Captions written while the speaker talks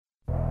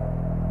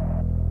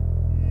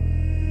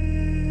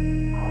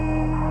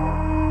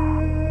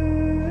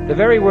The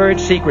very word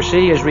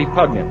secrecy is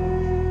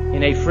repugnant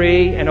in a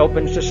free and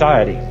open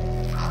society.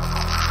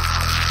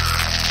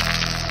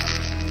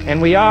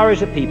 And we are,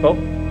 as a people,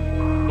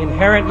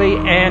 inherently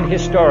and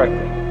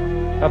historically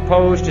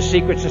opposed to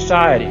secret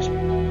societies,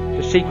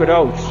 to secret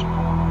oaths,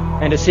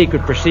 and to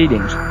secret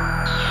proceedings.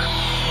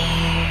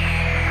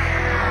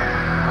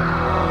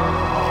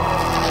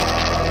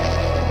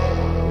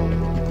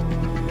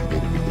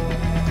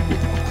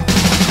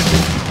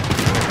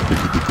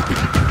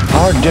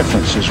 Our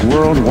differences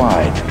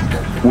worldwide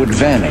would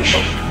vanish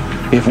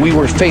if we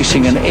were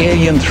facing an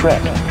alien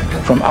threat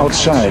from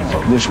outside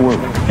this world.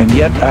 And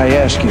yet, I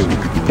ask you,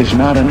 is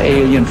not an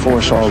alien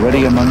force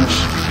already among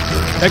us?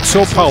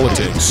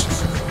 Exopolitics,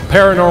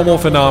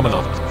 paranormal phenomena,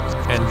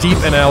 and deep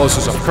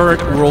analysis of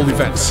current world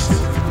events.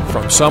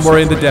 From somewhere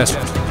in the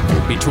desert,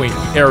 between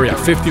Area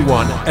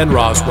 51 and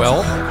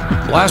Roswell,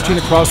 blasting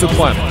across the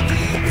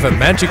planet, the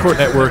Manticore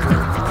Network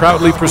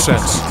proudly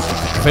presents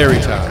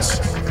Veritas,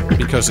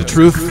 because the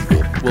truth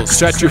will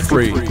set you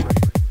free.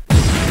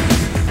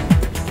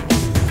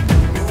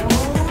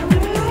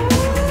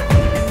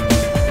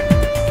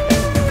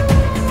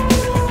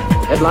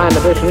 Headline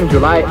edition,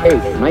 July 8,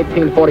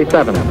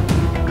 1947.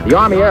 The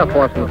Army Air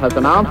Forces has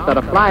announced that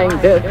a flying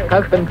disc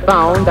has been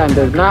found and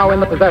is now in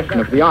the possession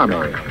of the Army.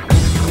 It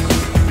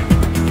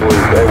was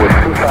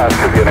too fast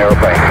to be an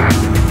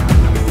airplane.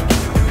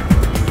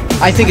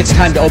 I think it's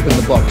time to open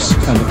the books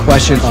on the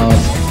question of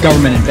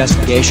government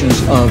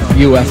investigations of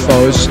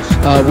UFOs.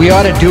 We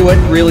ought to do it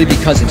really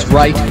because it's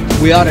right.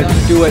 We ought to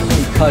do it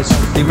because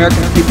the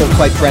American people,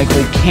 quite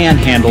frankly, can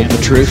handle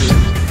the truth.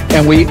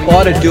 And we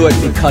ought to do it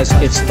because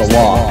it's the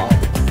law.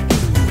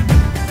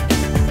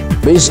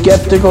 Be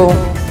skeptical.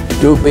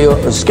 Do be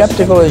as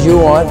skeptical as you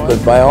want,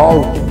 but by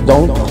all,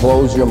 don't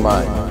close your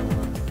mind.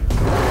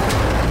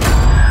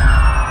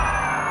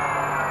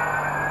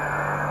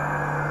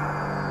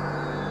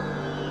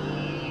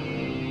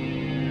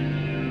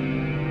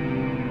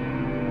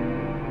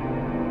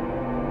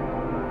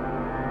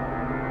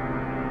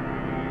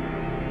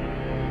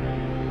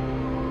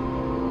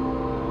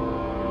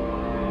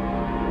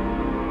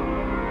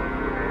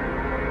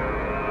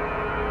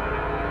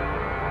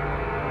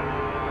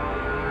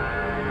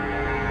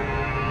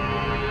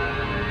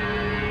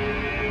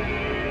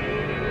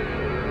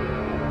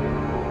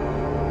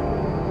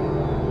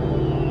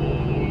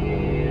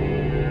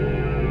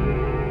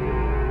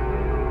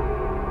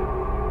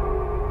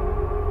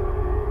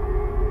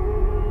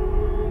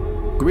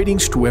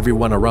 Greetings to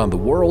everyone around the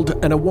world,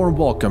 and a warm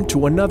welcome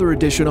to another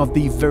edition of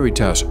the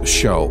Veritas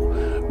Show,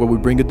 where we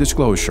bring a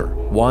disclosure,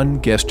 one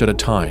guest at a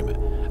time.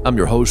 I'm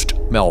your host,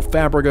 Mel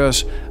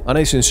Fabregas, and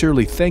I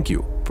sincerely thank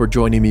you for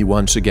joining me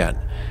once again.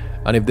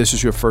 And if this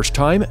is your first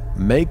time,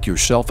 make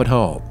yourself at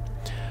home.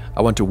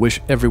 I want to wish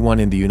everyone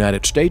in the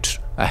United States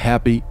a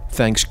happy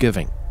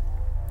Thanksgiving.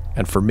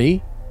 And for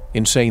me,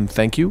 in saying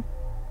thank you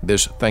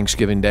this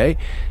Thanksgiving Day,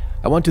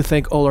 I want to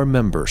thank all our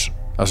members,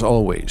 as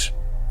always.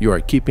 You are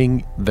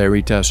keeping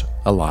Veritas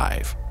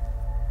alive.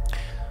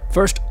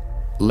 First,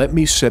 let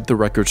me set the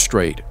record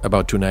straight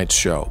about tonight's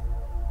show.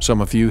 Some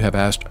of you have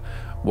asked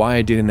why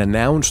I didn't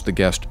announce the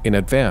guest in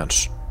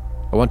advance.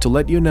 I want to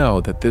let you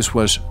know that this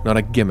was not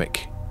a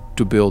gimmick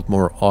to build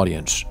more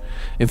audience.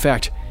 In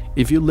fact,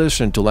 if you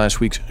listened to last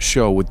week's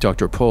show with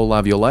Dr. Paul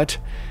LaViolette,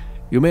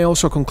 you may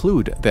also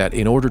conclude that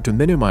in order to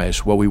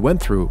minimize what we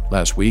went through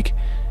last week,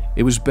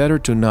 it was better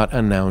to not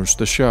announce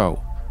the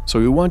show. So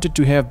we wanted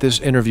to have this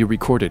interview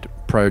recorded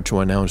prior to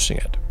announcing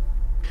it.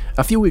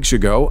 A few weeks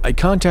ago, I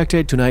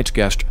contacted tonight's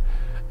guest,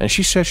 and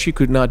she said she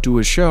could not do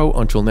a show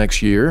until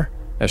next year,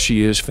 as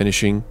she is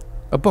finishing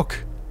a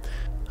book.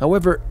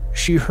 However,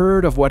 she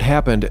heard of what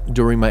happened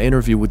during my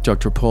interview with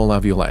Dr. Paul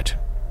LaViolette,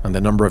 and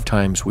the number of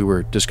times we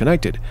were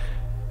disconnected,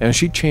 and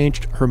she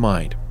changed her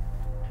mind.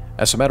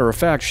 As a matter of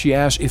fact, she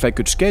asked if I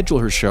could schedule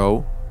her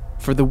show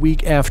for the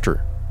week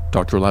after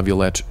Dr.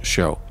 LaViolette's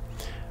show,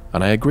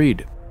 and I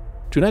agreed.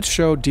 Tonight's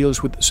show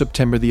deals with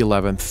September the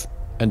 11th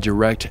and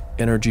direct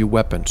energy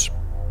weapons.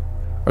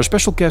 Our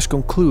special guest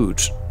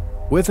concludes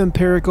with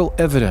empirical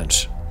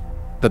evidence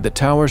that the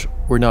towers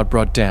were not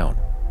brought down,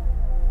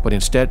 but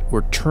instead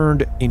were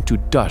turned into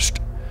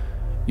dust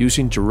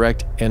using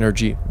direct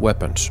energy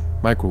weapons,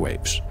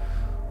 microwaves.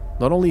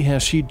 Not only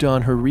has she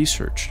done her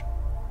research,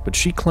 but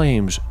she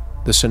claims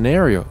the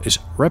scenario is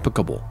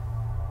replicable.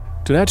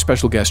 Tonight's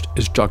special guest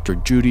is Dr.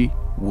 Judy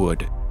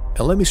Wood.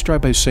 And let me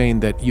start by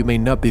saying that you may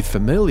not be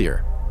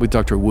familiar with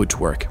Dr. Wood's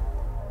work.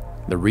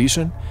 The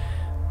reason?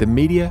 The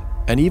media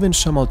and even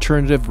some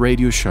alternative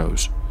radio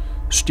shows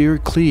steer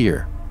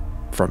clear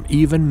from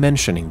even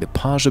mentioning the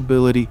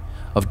possibility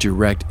of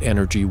direct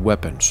energy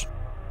weapons,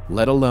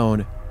 let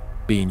alone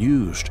being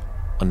used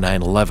on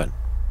 9/11.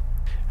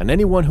 And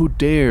anyone who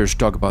dares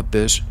talk about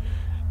this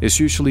is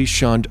usually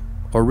shunned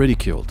or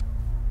ridiculed.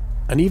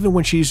 And even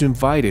when she's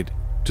invited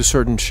to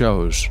certain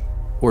shows,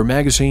 or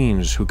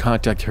magazines who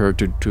contact her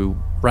to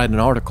write an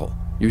article,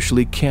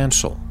 usually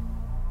cancel.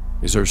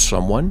 Is there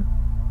someone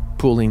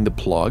pulling the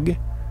plug?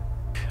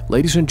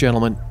 Ladies and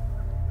gentlemen,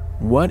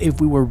 what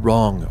if we were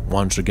wrong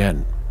once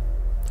again?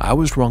 I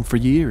was wrong for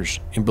years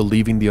in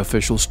believing the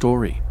official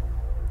story.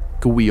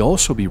 Could we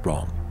also be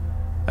wrong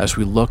as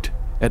we looked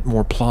at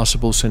more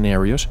plausible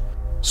scenarios,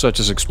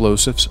 such as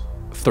explosives,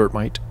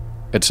 thermite,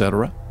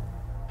 etc.?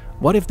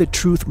 What if the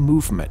truth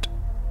movement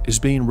is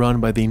being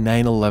run by the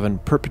 9/11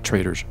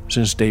 perpetrators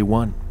since day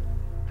one?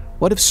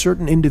 What if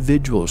certain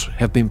individuals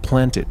have been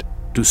planted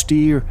to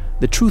steer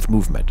the truth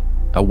movement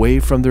away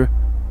from their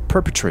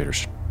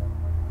perpetrators?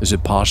 Is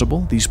it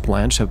possible these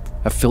plans have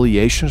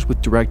affiliations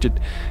with directed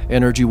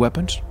energy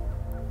weapons?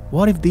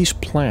 What if these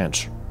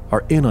plans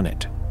are in on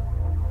it,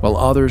 while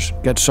others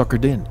get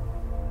suckered in?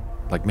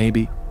 Like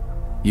maybe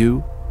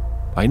you?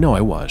 I know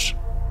I was.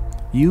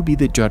 You be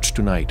the judge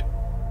tonight.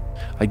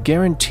 I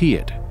guarantee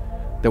it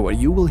that what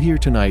you will hear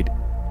tonight,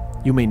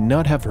 you may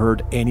not have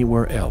heard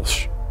anywhere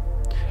else.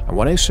 And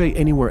when I say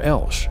anywhere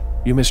else,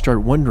 you may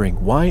start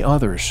wondering why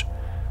others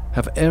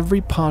have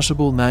every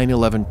possible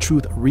 9/11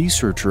 truth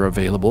researcher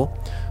available,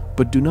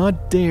 but do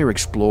not dare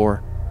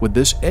explore with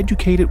this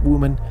educated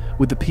woman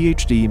with a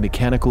Ph.D. in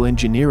mechanical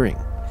engineering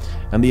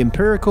and the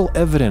empirical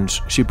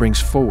evidence she brings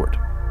forward.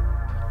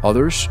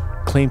 Others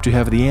claim to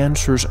have the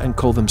answers and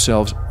call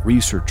themselves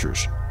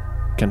researchers.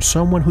 Can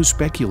someone who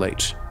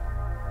speculates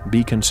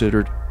be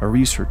considered a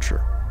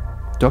researcher?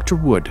 Dr.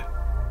 Wood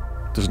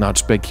does not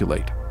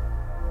speculate.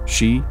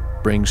 She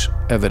brings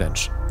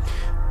evidence.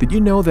 Did you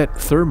know that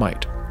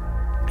thermite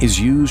is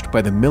used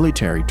by the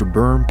military to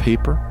burn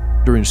paper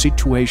during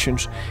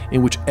situations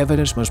in which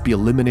evidence must be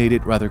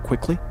eliminated rather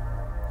quickly?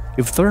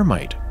 If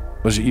thermite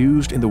was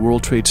used in the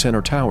World Trade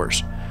Center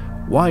towers,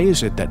 why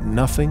is it that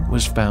nothing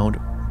was found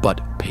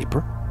but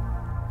paper?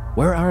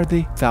 Where are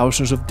the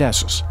thousands of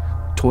desks,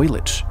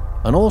 toilets,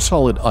 and all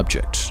solid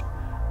objects?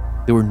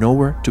 They were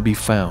nowhere to be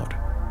found.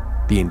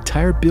 The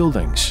entire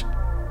buildings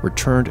were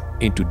turned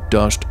into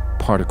dust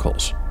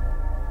particles.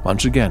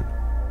 Once again,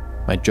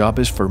 my job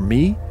is for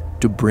me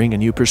to bring a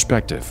new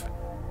perspective.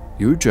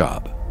 Your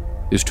job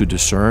is to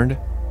discern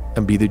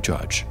and be the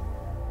judge.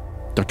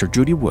 Dr.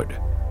 Judy Wood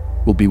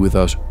will be with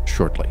us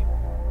shortly.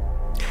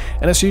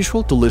 And as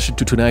usual, to listen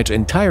to tonight's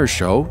entire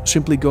show,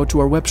 simply go to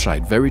our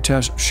website,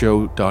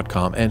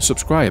 veritasshow.com, and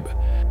subscribe.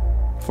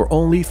 For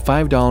only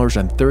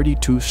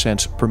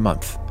 $5.32 per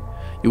month,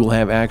 you will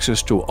have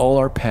access to all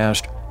our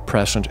past,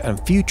 present, and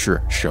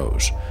future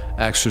shows,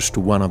 access to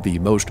one of the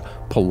most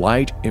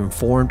polite,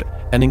 informed,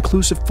 and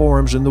inclusive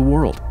forums in the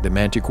world, the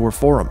Manticore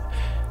Forum,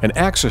 and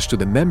access to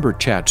the member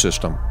chat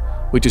system,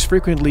 which is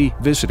frequently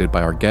visited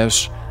by our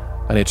guests,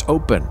 and it's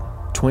open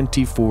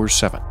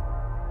 24/7.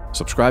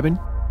 Subscribing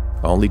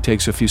only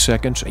takes a few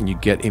seconds and you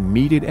get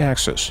immediate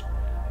access.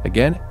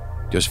 Again,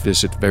 just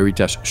visit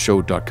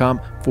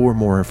veritasshow.com for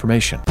more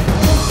information.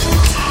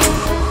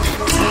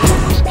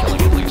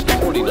 Killing at least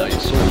 49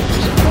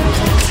 soldiers.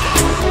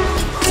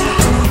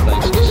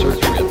 Thanks to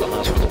surgery at the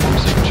hospital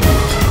procedure.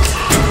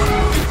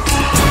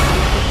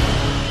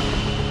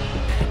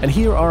 And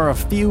here are a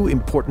few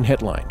important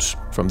headlines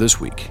from this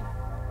week.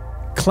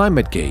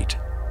 ClimateGate,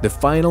 the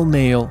final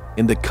nail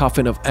in the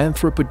coffin of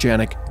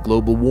anthropogenic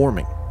global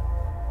warming.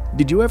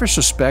 Did you ever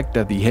suspect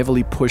that the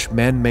heavily pushed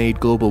man-made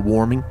global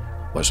warming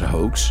was a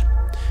hoax?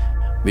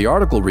 The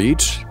article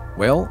reads,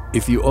 well,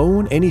 if you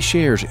own any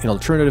shares in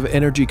alternative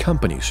energy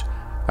companies,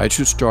 I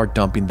should start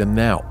dumping them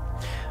now.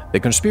 The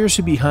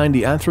conspiracy behind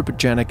the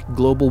anthropogenic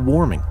global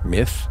warming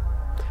myth,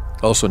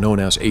 also known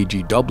as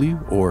AGW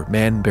or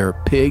Man Bear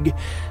Pig,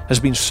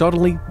 has been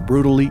subtly,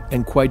 brutally,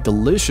 and quite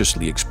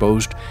deliciously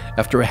exposed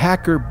after a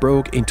hacker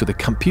broke into the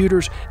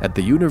computers at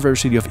the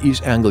University of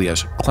East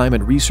Anglia's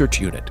Climate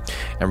Research Unit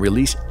and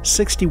released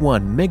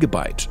 61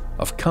 megabytes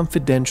of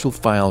confidential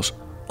files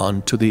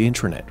onto the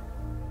internet.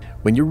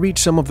 When you read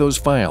some of those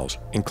files,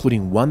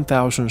 including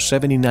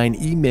 1,079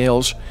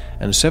 emails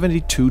and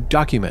 72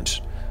 documents,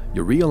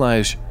 you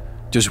realize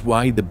just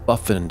why the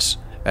Buffins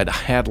at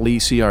Hadley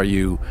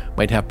CRU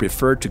might have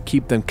preferred to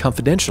keep them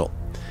confidential.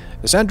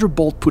 As Andrew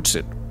Bolt puts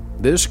it,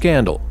 this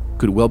scandal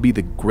could well be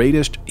the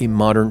greatest in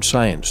modern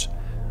science.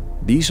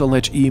 These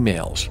alleged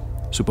emails,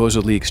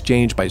 supposedly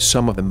exchanged by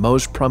some of the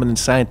most prominent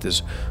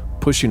scientists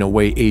pushing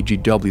away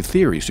AGW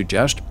theory,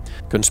 suggest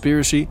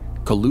conspiracy,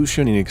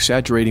 collusion in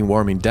exaggerating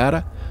warming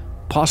data,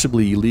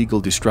 possibly illegal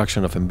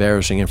destruction of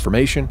embarrassing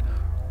information,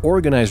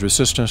 organized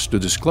resistance to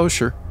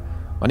disclosure,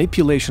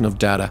 manipulation of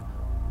data,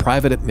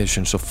 private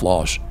admissions of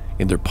flaws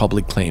in their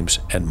public claims,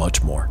 and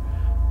much more.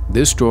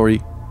 This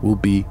story will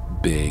be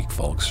big,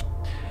 folks.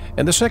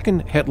 And the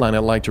second headline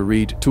I'd like to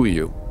read to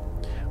you.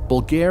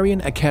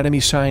 Bulgarian Academy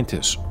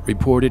scientists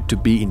reported to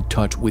be in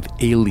touch with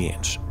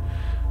aliens.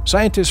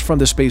 Scientists from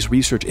the Space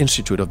Research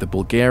Institute of the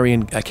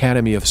Bulgarian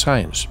Academy of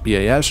Science,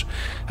 BAS,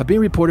 have been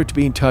reported to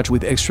be in touch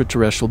with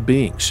extraterrestrial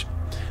beings.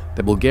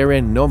 The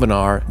Bulgarian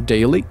Novinar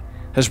Daily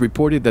has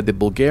reported that the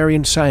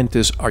Bulgarian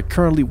scientists are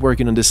currently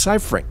working on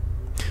deciphering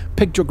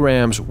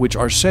pictograms which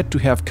are said to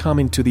have come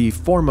into the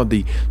form of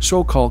the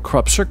so-called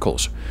crop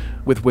circles,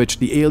 with which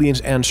the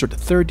aliens answered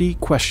 30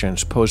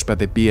 questions posed by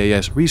the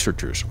BAS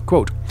researchers.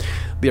 Quote,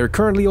 they are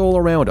currently all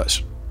around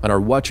us and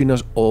are watching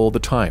us all the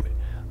time.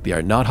 They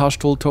are not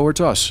hostile towards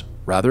us,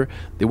 Rather,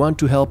 they want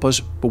to help us,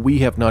 but we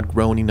have not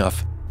grown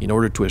enough in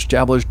order to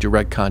establish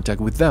direct contact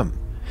with them.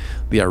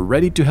 They are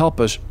ready to help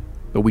us,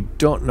 but we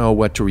don't know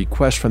what to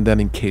request from them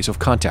in case of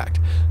contact,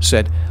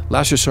 said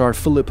Lazar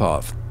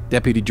Filipov,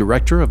 Deputy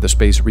Director of the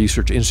Space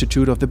Research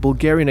Institute of the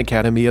Bulgarian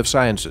Academy of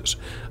Sciences,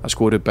 as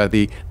quoted by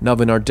the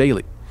Novinar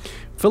Daily.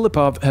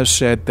 Filipov has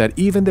said that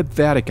even the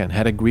Vatican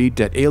had agreed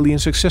that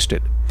aliens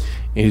existed.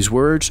 In his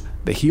words,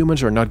 the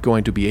humans are not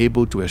going to be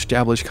able to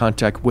establish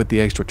contact with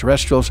the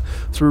extraterrestrials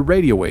through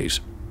radio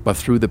waves, but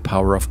through the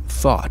power of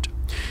thought.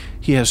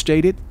 He has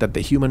stated that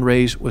the human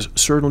race was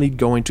certainly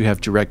going to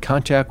have direct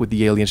contact with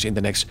the aliens in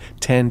the next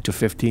 10 to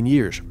 15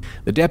 years.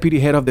 The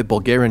deputy head of the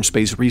Bulgarian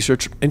Space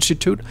Research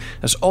Institute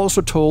has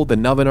also told the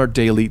Novinar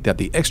Daily that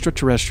the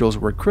extraterrestrials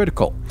were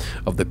critical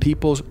of the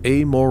people's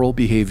amoral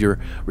behavior,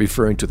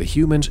 referring to the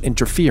humans'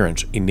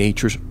 interference in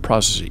nature's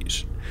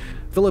processes.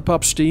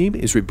 Filipov's team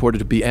is reported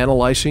to be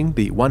analyzing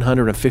the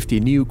 150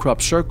 new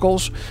crop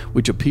circles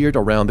which appeared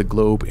around the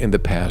globe in the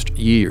past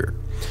year.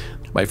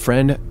 My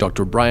friend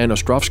Dr. Brian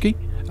Ostrovsky,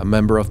 a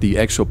member of the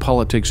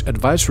Exopolitics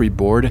Advisory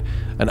Board,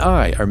 and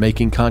I are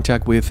making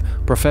contact with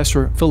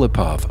Professor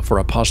Filipov for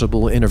a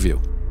possible interview.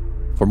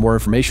 For more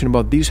information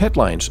about these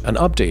headlines and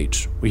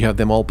updates, we have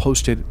them all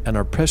posted and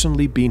are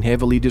presently being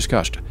heavily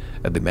discussed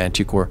at the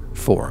Manticore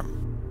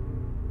Forum.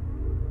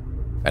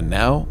 And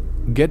now,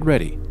 get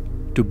ready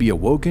to be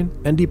awoken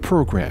and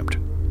deprogrammed.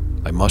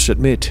 I must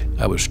admit,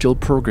 I was still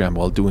programmed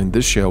while doing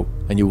this show,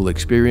 and you will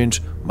experience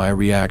my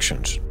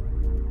reactions.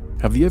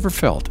 Have you ever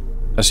felt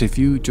as if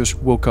you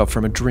just woke up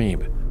from a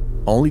dream,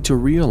 only to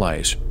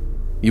realize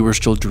you were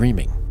still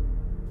dreaming?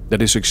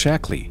 That is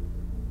exactly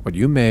what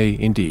you may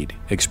indeed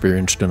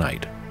experience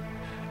tonight.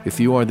 If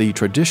you are the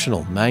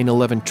traditional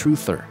 9/11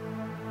 truther,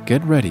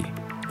 get ready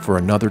for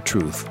another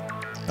truth,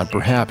 and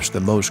perhaps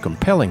the most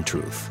compelling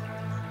truth.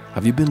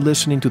 Have you been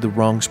listening to the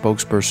wrong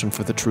spokesperson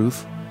for the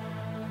truth?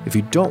 If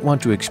you don't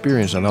want to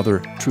experience another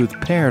truth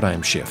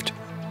paradigm shift,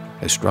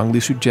 I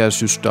strongly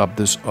suggest you stop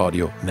this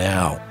audio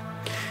now.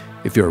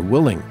 If you're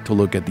willing to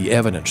look at the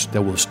evidence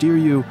that will steer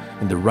you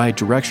in the right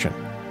direction,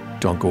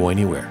 don't go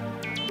anywhere.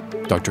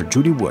 Dr.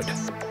 Judy Wood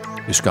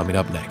is coming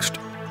up next.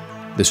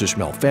 This is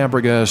Mel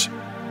Fabregas,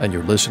 and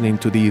you're listening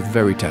to The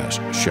Veritas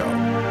Show.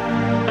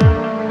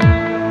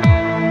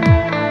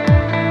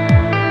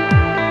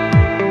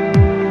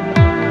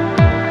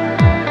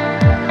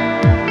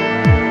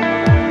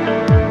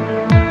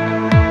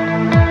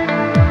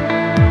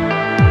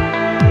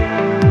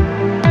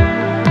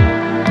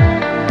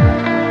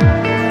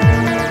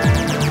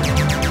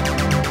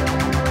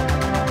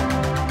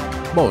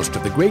 Most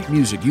of the great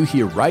music you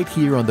hear right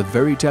here on The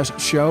Veritas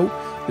Show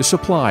is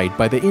supplied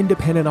by the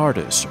independent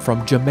artists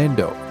from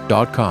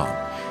Jamendo.com.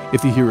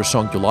 If you hear a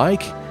song you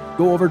like,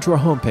 go over to our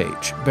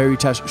homepage,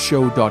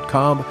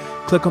 veritasshow.com,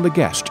 click on the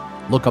guest,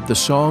 look up the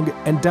song,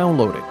 and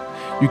download it.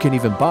 You can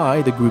even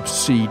buy the group's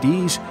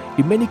CDs,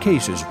 in many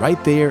cases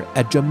right there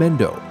at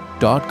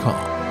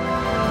Jamendo.com.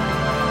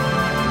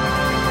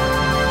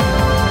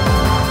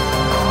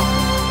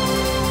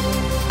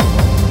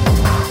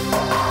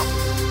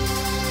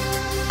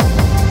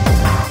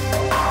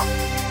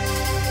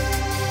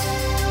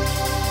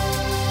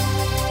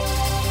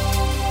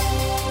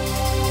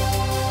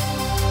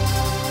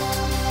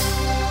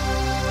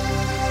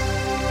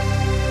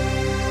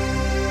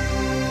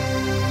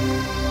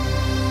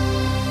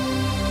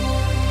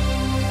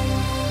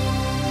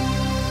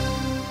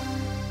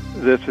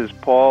 This is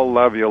Paul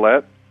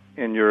Laviolette,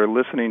 and you're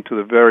listening to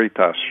The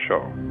Veritas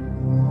Show.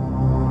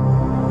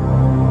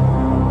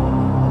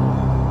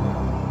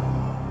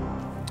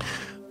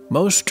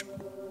 Most,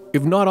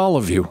 if not all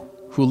of you,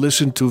 who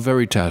listen to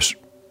Veritas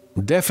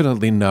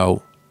definitely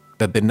know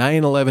that the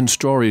 9/11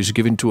 stories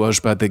given to us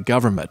by the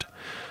government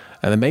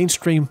and the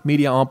mainstream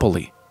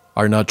mediaopoly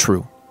are not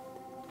true.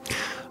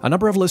 A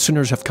number of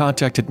listeners have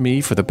contacted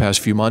me for the past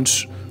few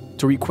months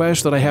to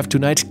request that I have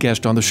tonight's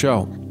guest on the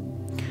show.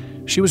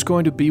 She was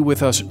going to be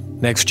with us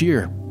next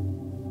year,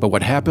 but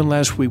what happened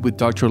last week with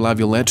Dr.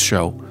 Laviolette's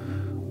show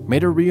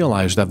made her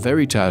realize that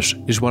Veritas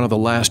is one of the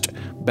last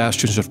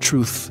bastions of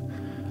truth,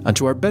 and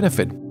to our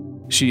benefit,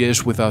 she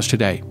is with us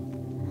today.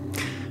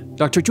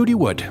 Dr. Judy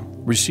Wood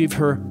received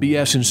her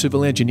B.S. in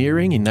Civil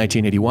Engineering in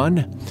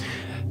 1981,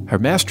 her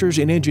Master's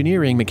in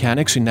Engineering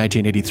Mechanics in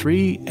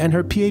 1983, and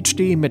her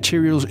Ph.D. in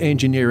Materials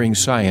Engineering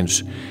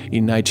Science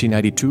in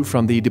 1992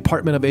 from the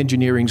Department of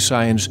Engineering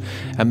Science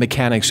and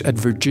Mechanics at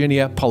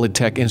Virginia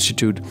Polytech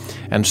Institute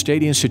and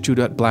State Institute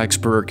at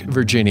Blacksburg,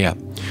 Virginia.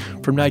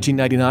 From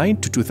 1999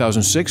 to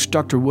 2006,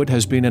 Dr. Wood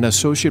has been an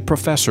associate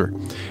professor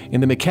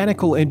in the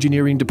Mechanical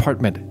Engineering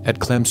Department at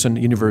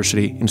Clemson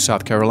University in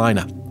South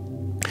Carolina.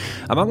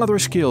 Among other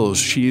skills,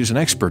 she is an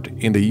expert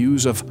in the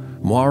use of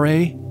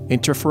moire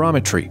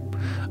interferometry,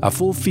 a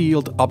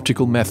full-field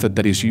optical method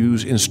that is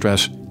used in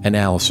stress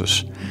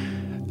analysis.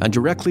 And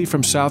directly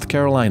from South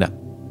Carolina,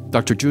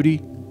 Dr.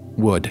 Judy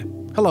Wood.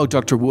 Hello,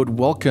 Dr. Wood.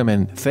 Welcome,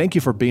 and thank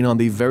you for being on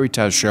the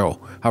Veritas Show.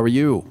 How are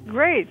you?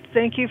 Great.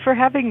 Thank you for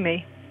having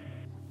me.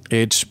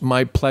 It's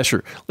my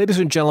pleasure. Ladies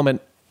and gentlemen,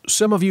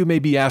 some of you may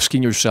be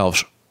asking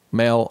yourselves,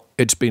 Mel,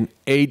 it's been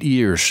 8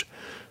 years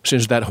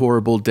since that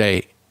horrible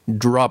day.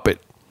 Drop it.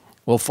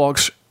 Well,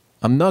 folks,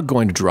 I'm not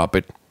going to drop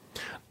it.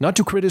 Not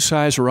to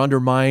criticize or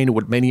undermine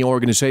what many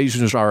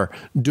organizations are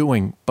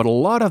doing, but a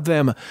lot of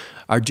them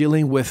are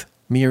dealing with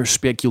mere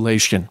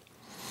speculation.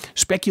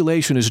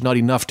 Speculation is not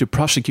enough to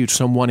prosecute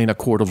someone in a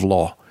court of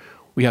law.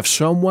 We have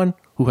someone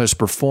who has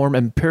performed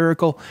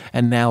empirical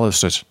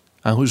analysis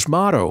and whose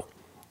motto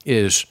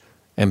is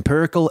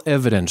empirical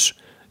evidence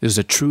is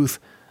the truth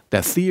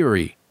that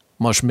theory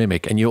must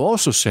mimic. And you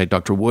also said,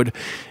 Dr. Wood,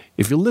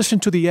 if you listen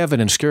to the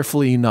evidence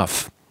carefully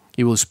enough,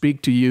 it will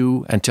speak to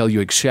you and tell you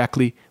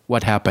exactly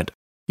what happened.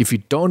 If you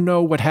don't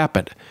know what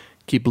happened,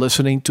 keep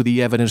listening to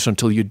the evidence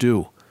until you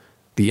do.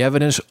 The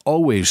evidence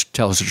always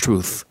tells the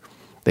truth.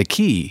 The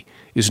key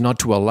is not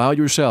to allow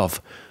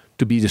yourself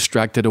to be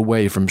distracted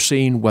away from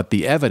seeing what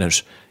the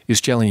evidence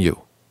is telling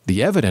you.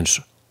 The evidence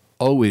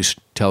always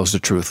tells the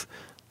truth.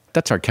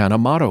 That's our kind of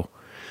motto.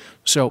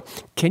 So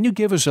can you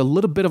give us a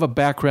little bit of a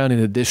background in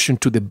addition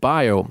to the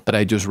bio that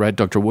I just read,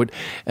 Dr. Wood?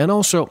 And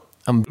also,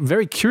 I'm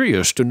very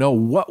curious to know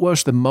what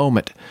was the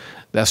moment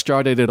that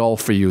started it all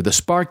for you, the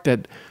spark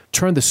that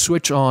turned the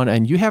switch on,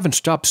 and you haven't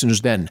stopped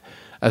since then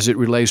as it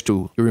relates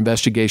to your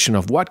investigation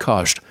of what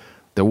caused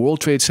the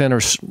World Trade Center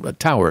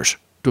towers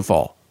to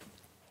fall.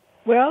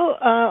 Well,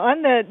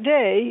 on that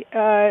day,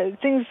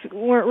 things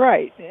weren't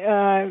right.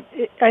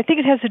 I think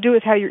it has to do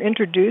with how you're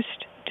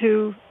introduced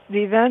to the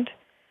event.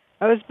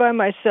 I was by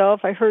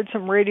myself. I heard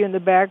some radio in the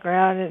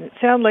background, and it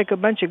sounded like a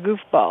bunch of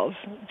goofballs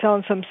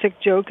telling some sick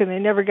joke, and they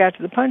never got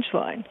to the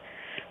punchline.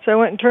 So I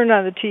went and turned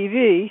on the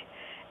TV,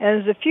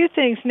 and there's a few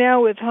things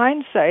now with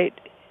hindsight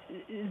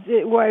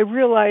where I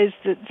realized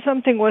that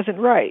something wasn't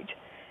right.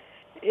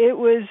 It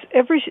was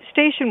every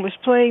station was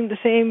playing the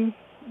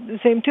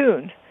same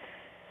tune.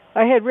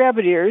 I had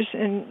rabbit ears,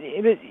 and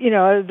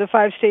the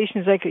 5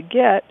 stations I could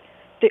get,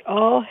 they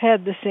all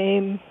had the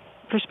same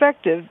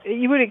perspective.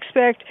 You would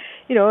expect,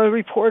 a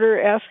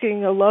reporter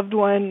asking a loved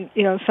one,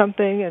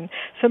 something, and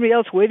somebody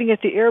else waiting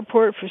at the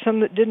airport for some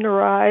that didn't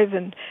arrive,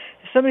 and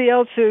somebody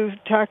else who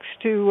talks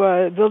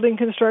to building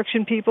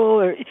construction people,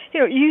 or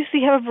you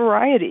usually have a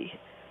variety,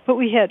 but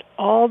we had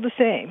all the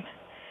same.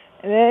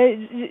 And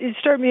it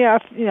started me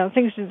off,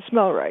 things didn't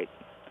smell right,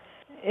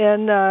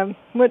 and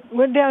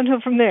went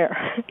downhill from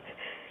there.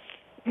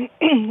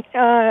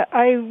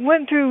 I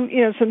went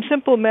through, some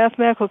simple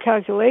mathematical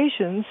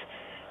calculations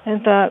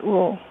and thought,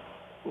 well,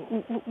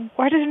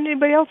 why doesn't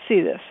anybody else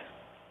see this?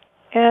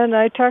 And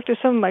I talked to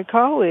some of my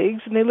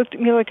colleagues, and they looked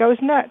at me like I was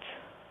nuts.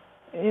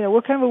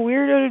 What kind of a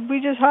weirdo did we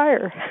just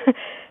hire?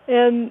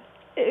 And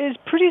it's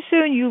pretty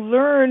soon you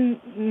learn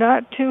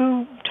not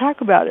to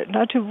talk about it,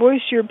 not to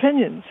voice your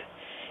opinions.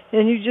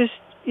 And you just,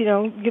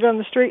 get on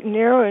the straight and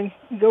narrow and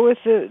go with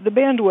the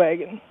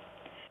bandwagon.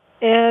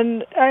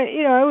 And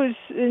I was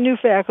a new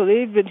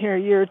faculty, been here a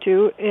year or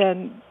two,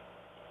 and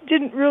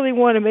didn't really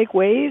want to make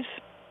waves,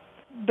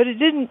 but it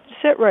didn't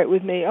sit right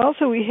with me.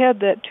 Also, we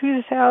had that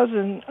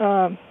 2000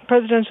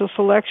 presidential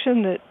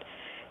selection that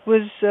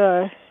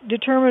was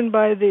determined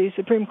by the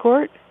Supreme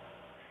Court,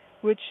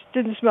 which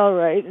didn't smell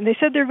right, and they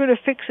said they were going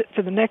to fix it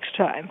for the next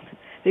time.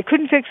 They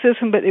couldn't fix this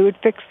one, but they would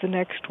fix the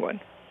next one.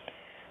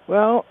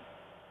 Well,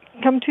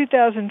 come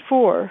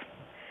 2004,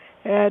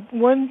 at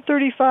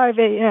 1:35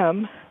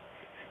 a.m.,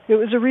 it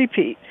was a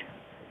repeat.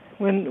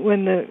 When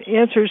the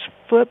answers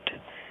flipped,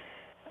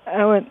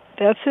 I went,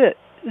 that's it.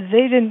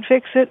 They didn't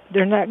fix it.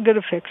 They're not going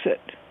to fix it.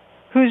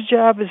 Whose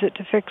job is it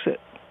to fix it?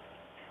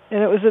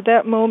 And it was at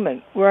that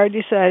moment where I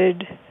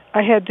decided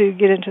I had to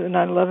get into the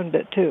 9/11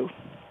 bit too.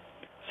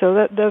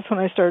 So that's when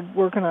I started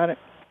working on it.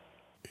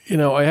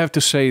 I have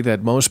to say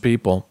that most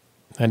people,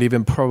 and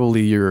even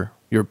probably your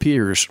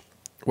peers,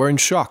 were in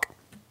shock.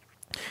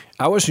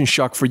 I was in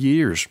shock for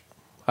years.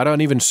 I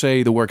don't even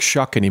say the word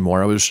shock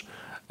anymore. I was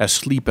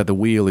asleep at the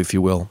wheel, if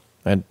you will.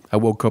 And I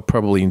woke up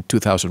probably in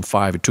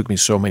 2005. It took me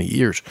so many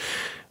years.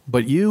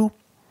 But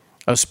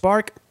a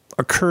spark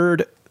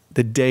occurred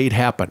the day it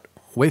happened.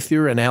 With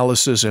your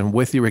analysis and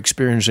with your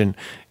experience in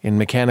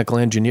mechanical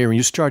engineering,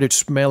 you started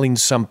smelling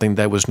something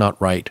that was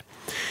not right.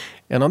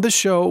 And on this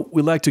show,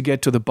 we like to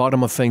get to the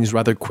bottom of things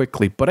rather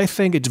quickly. But I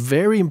think it's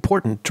very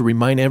important to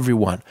remind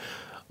everyone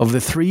of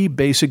the 3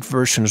 basic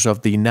versions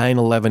of the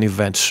 9/11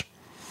 events.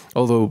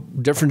 Although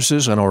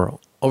differences or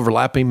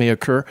overlapping may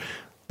occur,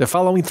 the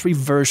following 3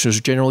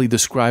 versions generally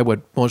describe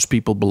what most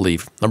people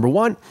believe. Number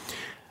 1,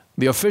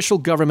 the official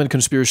government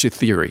conspiracy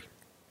theory.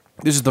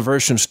 This is the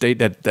version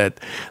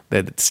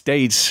that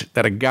states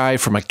that a guy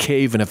from a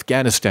cave in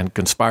Afghanistan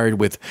conspired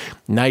with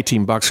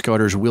 19 box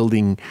cutters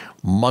wielding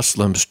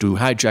Muslims to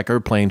hijack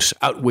airplanes,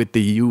 outwit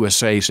the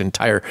USA's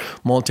entire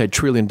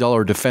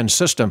multi-trillion-dollar defense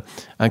system,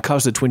 and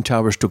cause the Twin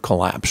Towers to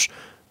collapse.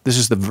 This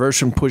is the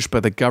version pushed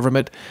by the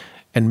government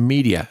and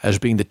media as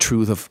being the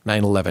truth of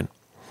 9/11.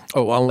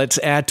 Oh, well, let's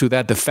add to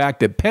that the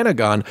fact that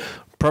Pentagon,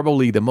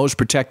 probably the most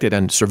protected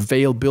and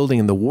surveilled building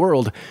in the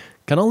world,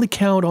 can only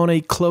count on a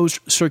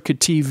closed-circuit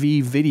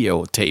TV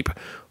videotape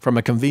from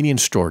a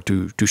convenience store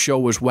to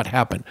show us what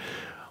happened.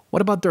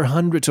 What about their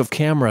hundreds of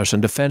cameras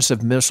and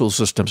defensive missile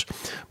systems?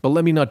 But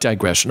let me not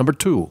digress. Number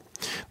 2,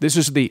 this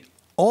is the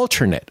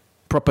alternate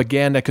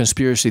propaganda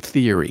conspiracy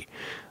theory.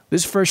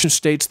 This version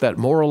states that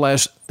more or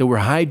less there were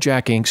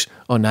hijackings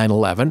on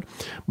 9/11,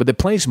 but the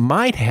planes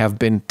might have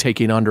been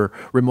taken under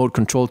remote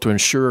control to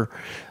ensure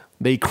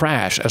they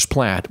crash as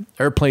planned.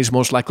 Airplanes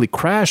most likely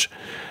crash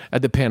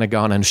at the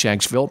Pentagon and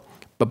Shanksville,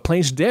 but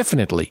planes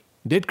definitely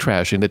did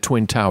crash in the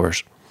Twin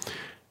Towers.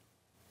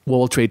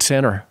 World Trade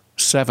Center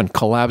 7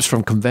 collapsed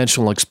from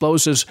conventional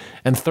explosives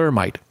and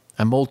thermite.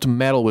 And molten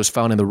metal was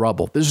found in the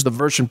rubble. This is the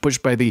version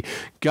pushed by the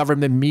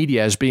government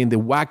media as being the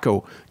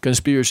wacko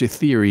conspiracy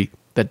theory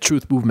that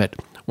Truth Movement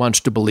wants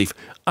to believe.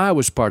 I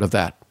was part of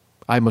that,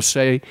 I must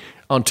say,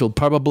 until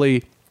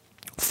probably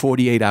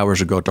 48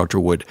 hours ago, Dr.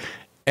 Wood.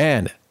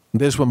 And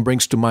this one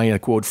brings to mind a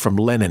quote from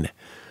Lenin,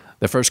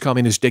 the first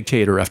communist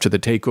dictator after the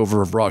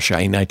takeover of Russia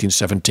in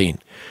 1917,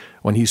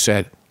 when he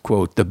said,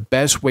 quote, "The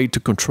best way to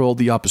control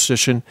the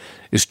opposition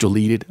is to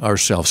lead it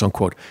ourselves,"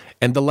 unquote.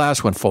 And the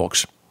last one,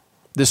 folks.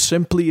 This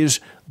simply is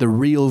the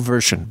real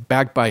version,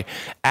 backed by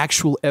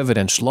actual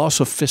evidence, laws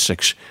of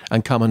physics,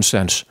 and common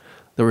sense.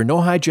 There were no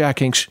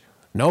hijackings,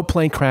 no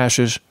plane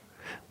crashes.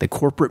 The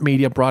corporate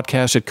media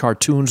broadcasted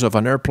cartoons of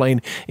an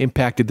airplane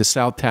impacted the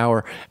South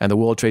Tower and the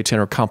World Trade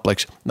Center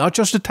complex. Not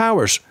just the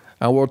towers.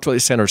 World Trade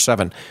Center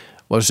 7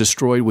 was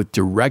destroyed with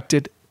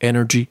directed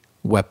energy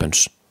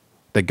weapons.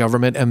 The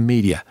government and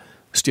media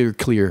steer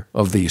clear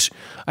of these.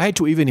 I had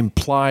to even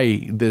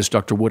imply this,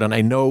 Dr. Wood, and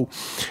I know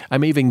I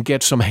may even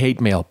get some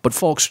hate mail, but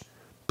folks,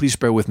 please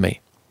bear with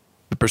me.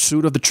 The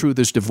pursuit of the truth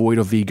is devoid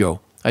of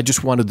ego. I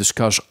just want to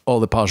discuss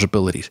all the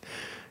possibilities.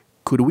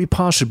 Could we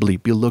possibly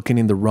be looking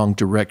in the wrong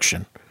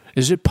direction?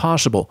 Is it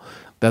possible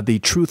that the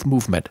Truth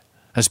Movement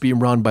has been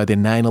run by the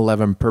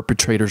 9/11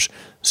 perpetrators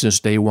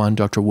since day one,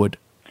 Dr. Wood?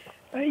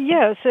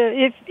 Yes.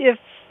 If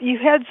you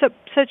had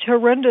such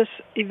horrendous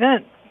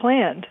event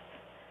planned,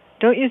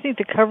 don't you think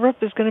the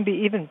cover-up is going to be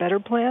even better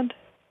planned?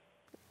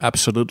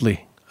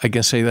 Absolutely. I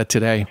can say that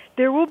today.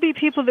 There will be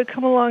people that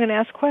come along and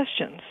ask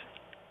questions.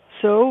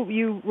 So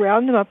you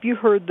round them up, you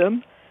herd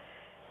them,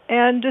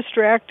 and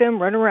distract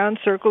them, run around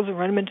circles, and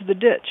run them into the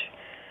ditch.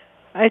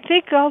 I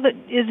think all that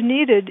is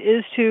needed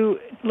is to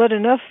let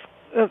enough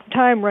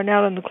time run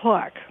out on the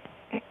clock.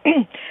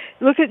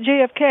 Look at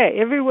JFK.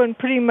 Everyone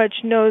pretty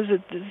much knows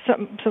that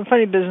some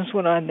funny business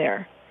went on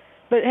there.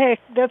 But hey,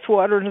 that's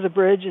water under the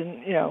bridge,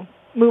 and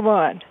move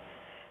on.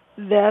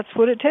 That's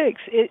what it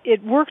takes.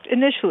 It worked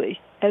initially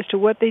as to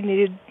what they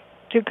needed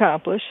to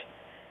accomplish,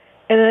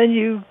 and then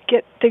you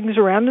get things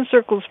around in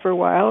circles for a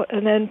while,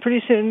 and then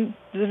pretty soon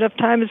enough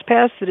time has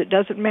passed that it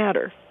doesn't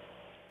matter.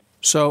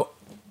 So,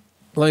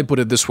 let me put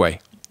it this way.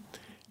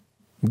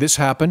 This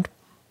happened,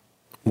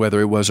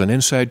 whether it was an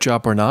inside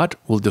job or not,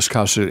 we'll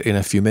discuss it in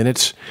a few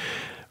minutes,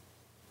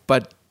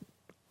 but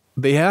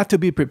they have to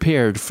be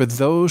prepared for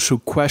those who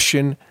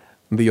question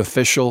the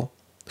official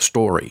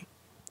story.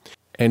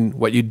 And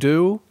what you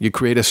do, you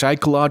create a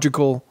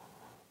psychological,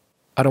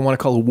 I don't want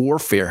to call it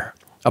warfare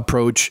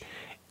approach,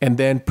 and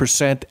then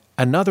present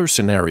another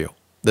scenario,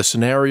 the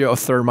scenario of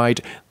thermite,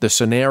 the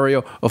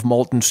scenario of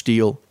molten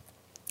steel,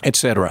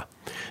 etc.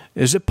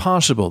 Is it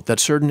possible that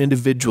certain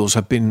individuals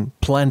have been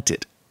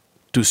planted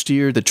to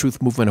steer the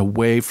Truth Movement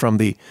away from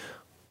the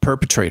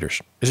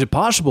perpetrators? Is it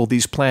possible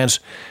these plans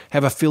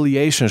have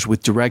affiliations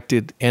with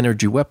directed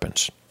energy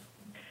weapons?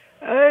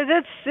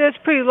 That's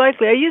pretty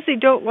likely. I usually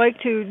don't like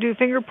to do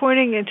finger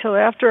pointing until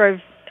after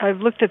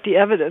I've looked at the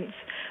evidence.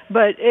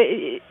 But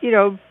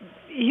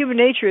human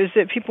nature is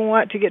that people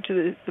want to get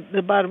to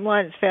the bottom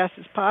line as fast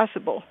as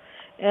possible,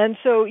 and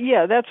so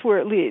that's where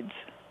it leads.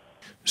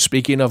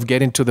 Speaking of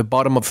getting to the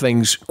bottom of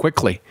things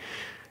quickly,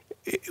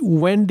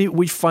 when did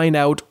we find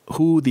out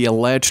who the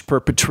alleged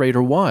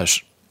perpetrator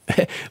was?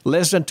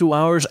 Less than 2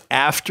 hours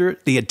after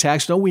the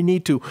attacks? No, we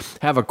need to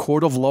have a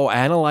court of law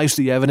analyze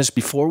the evidence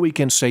before we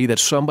can say that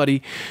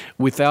somebody,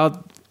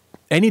 without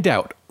any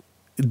doubt,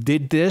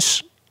 did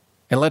this.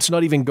 And let's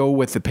not even go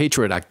with the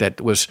Patriot Act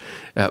that was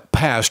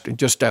passed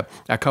just a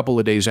couple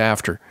of days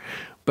after.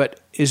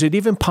 But is it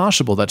even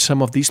possible that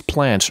some of these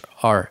plans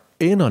are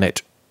in on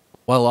it,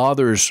 while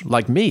others,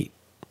 like me,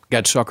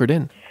 got suckered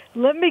in?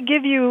 Let me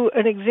give you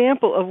an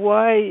example of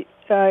why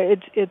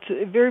it's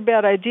a very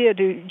bad idea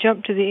to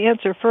jump to the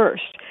answer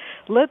first.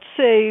 Let's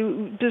say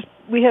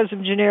we have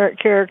some generic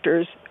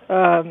characters.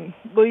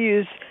 We'll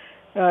use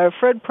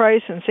Fred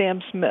Price and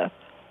Sam Smith.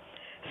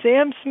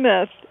 Sam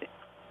Smith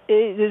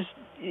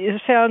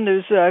is found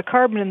there's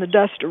carbon in the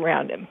dust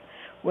around him.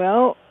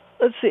 Well,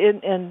 let's see,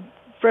 and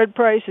Fred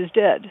Price is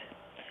dead.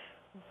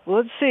 Well,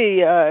 let's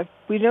see,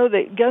 we know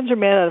that guns are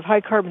made out of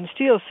high-carbon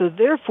steel, so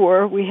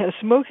therefore we have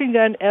smoking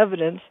gun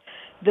evidence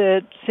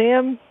that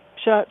Sam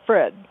shot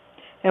Fred,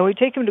 and we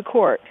take him to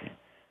court.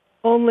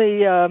 Only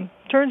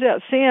turns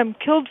out Sam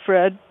killed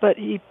Fred, but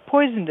he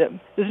poisoned him.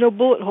 There's no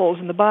bullet holes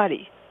in the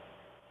body.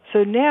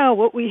 So now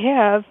what we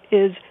have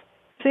is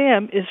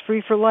Sam is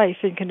free for life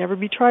and can never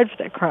be tried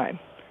for that crime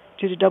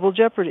due to double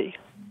jeopardy.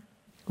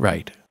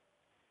 Right.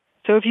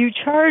 So if you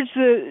charge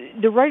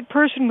the right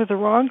person with the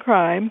wrong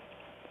crime,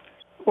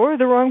 or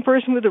the wrong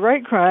person with the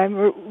right crime,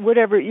 or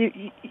whatever,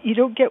 you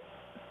don't get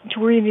to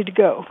where you need to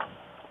go.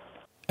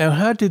 And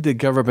how did the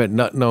government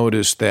not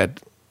notice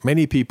that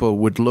many people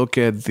would look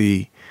at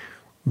the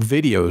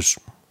videos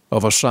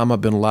of Osama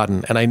bin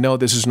Laden? And I know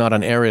this is not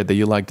an area that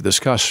you like to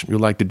discuss. You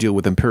like to deal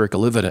with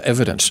empirical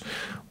evidence.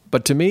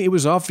 But to me, it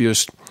was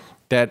obvious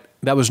that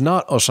that was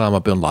not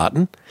Osama bin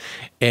Laden.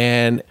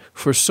 And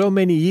for so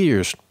many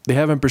years, they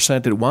haven't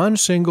presented one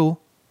single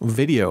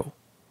video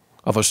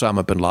of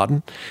Osama bin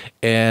Laden.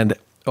 And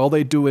all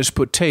they do is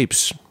put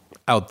tapes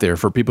out there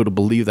for people to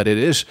believe that it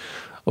is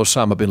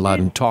Osama bin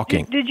Laden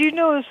talking. Did you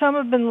know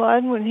Osama bin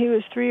Laden when he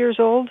was 3 years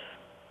old?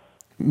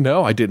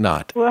 No, I did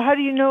not. Well, how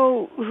do you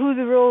know who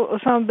the real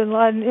Osama bin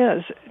Laden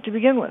is to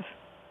begin with?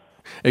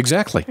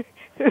 Exactly.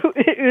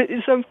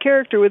 Some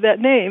character with that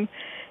name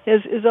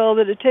is all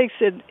that it takes.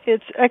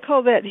 I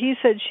call that he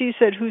said, she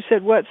said, who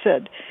said, what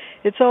said.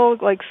 It's all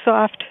like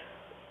soft,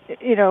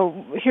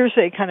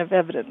 hearsay kind of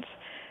evidence.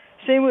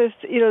 Same with,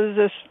 there's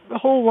this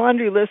whole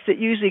laundry list that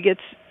usually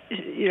gets,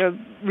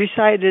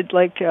 recited,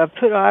 like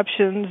put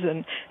options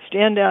and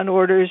stand-down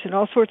orders and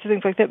all sorts of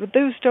things like that. But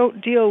those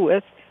don't deal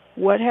with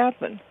what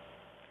happened.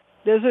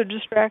 Those are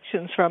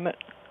distractions from it.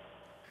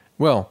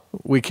 Well,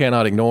 we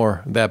cannot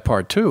ignore that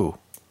part, too.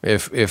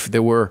 If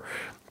there were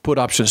put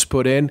options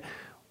put in,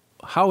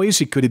 how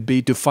easy could it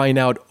be to find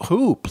out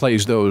who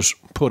plays those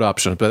put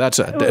options? But that's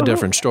a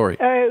different story.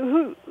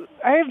 I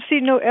have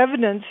seen no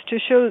evidence to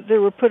show that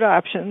there were put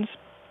options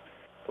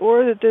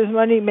or that there's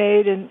money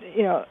made, and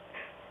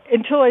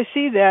until I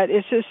see that,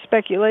 it's just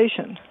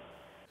speculation.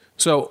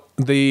 So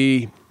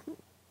the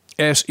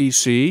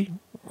SEC,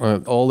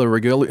 all the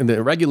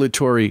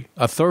regulatory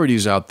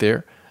authorities out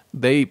there,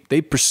 they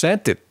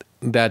presented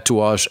that to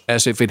us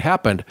as if it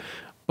happened.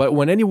 But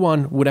when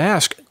anyone would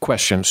ask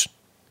questions,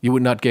 you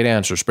would not get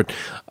answers. But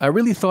I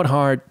really thought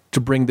hard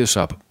to bring this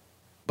up,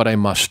 but I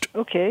must.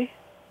 Okay.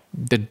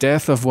 The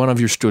death of one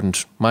of your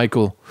students,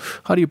 Michael,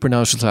 how do you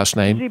pronounce his last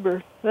name?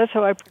 Zeber. That's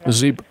how I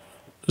pronounce it.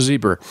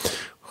 Zeber,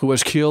 who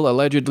was killed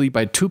allegedly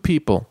by two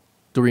people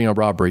during a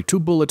robbery, 2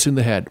 bullets in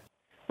the head.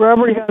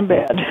 Robbery gone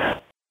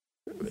bad.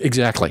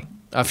 Exactly.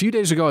 A few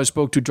days ago, I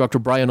spoke to Dr.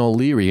 Brian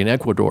O'Leary in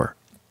Ecuador,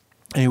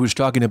 and he was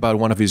talking about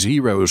one of his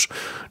heroes,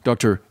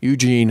 Dr.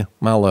 Eugene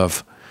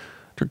Malov.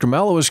 Dr.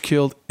 Malov was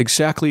killed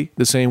exactly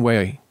the same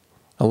way,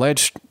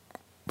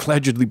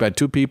 allegedly by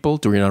 2 people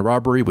during a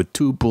robbery with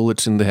 2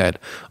 bullets in the head.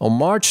 On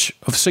March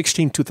of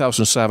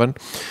 2007,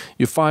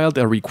 you filed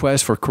a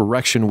request for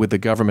correction with the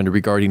government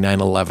regarding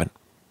 9/11.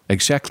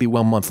 Exactly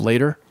 1 month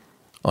later,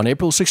 on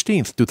April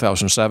 16th,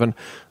 2007,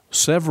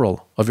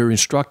 several of your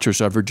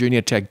instructors at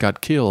Virginia Tech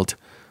got killed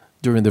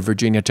during the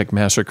Virginia Tech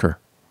massacre.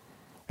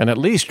 And at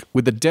least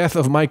with the death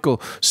of Michael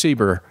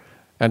Zeber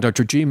and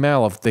Dr. G.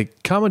 Malov, the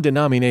common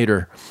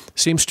denominator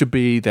seems to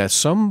be that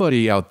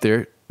somebody out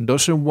there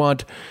doesn't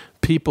want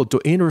people to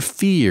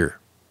interfere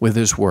with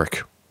his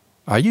work.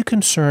 Are you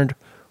concerned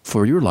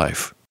for your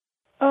life?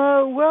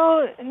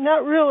 Well,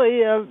 not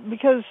really,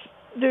 because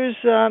there's,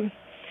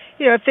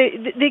 if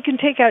they can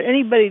take out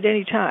anybody at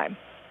any time.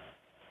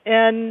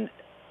 And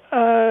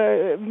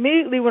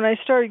immediately when I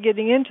started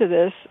getting into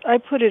this, I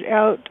put it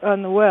out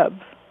on the web.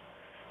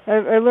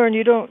 I learned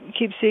you don't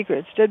keep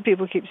secrets. Dead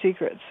people keep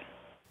secrets.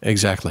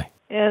 Exactly.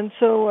 And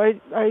so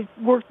I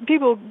worked.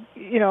 People,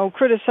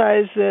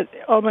 criticize that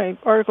all my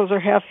articles are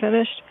half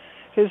finished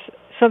because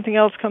something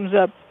else comes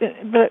up.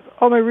 But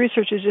all my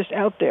research is just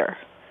out there,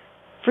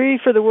 free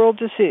for the world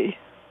to see,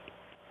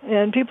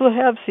 and people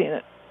have seen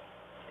it.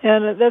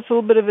 And that's a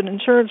little bit of an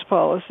insurance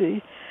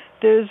policy.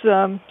 There's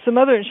some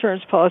other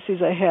insurance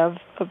policies I have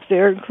up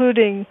there,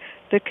 including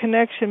the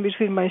connection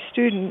between my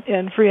student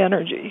and free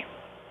energy.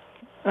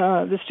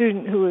 The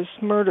student who was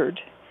murdered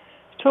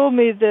told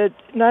me that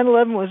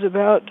 9/11 was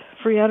about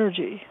free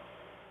energy.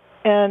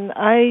 And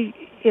I,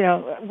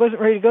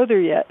 wasn't ready to go there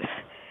yet.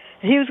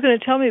 He was going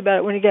to tell me about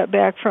it when he got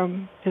back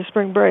from his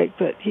spring break,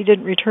 but he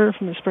didn't return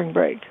from his spring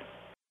break.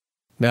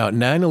 Now,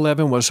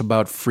 9/11 was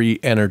about free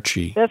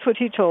energy. That's what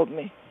he told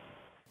me.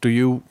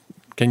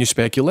 Can you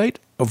speculate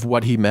of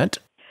what he meant?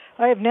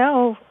 I have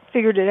now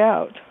figured it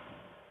out.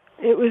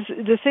 It was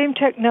the same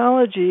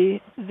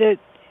technology that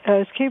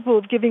is capable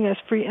of giving us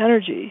free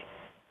energy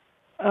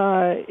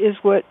is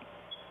what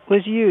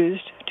was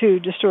used to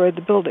destroy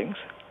the buildings.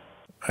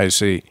 I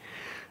see.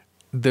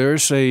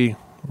 There's a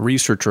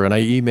researcher, and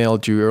I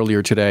emailed you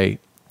earlier today,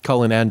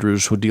 Colin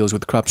Andrews, who deals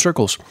with crop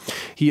circles.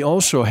 He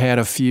also had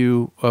a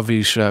few of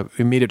his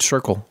immediate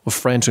circle of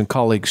friends and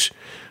colleagues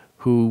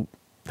who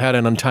had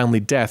an untimely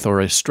death or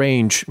a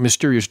strange,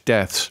 mysterious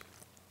death.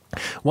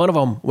 One of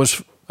them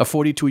was a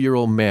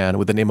 42-year-old man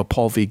with the name of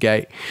Paul V.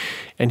 Gay,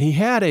 and he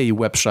had a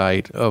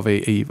website of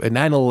a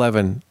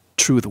 9/11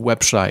 Truth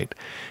website,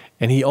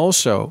 and he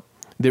also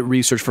did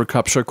research for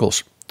crop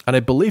circles, and I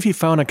believe he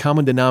found a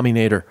common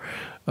denominator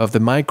of the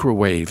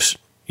microwaves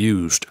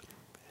used.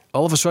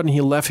 All of a sudden, he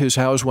left his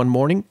house one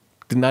morning,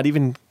 did not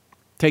even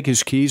take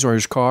his keys or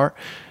his car,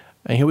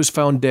 and he was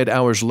found dead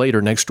hours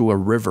later next to a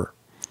river.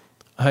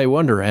 I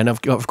wonder, and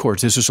of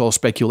course, this is all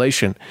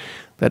speculation,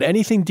 that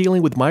anything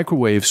dealing with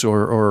microwaves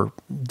or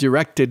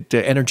directed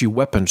energy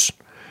weapons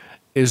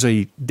is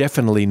a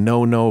definitely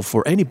no-no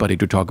for anybody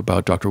to talk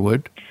about, Dr.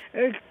 Wood.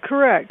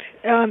 Correct.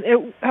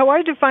 How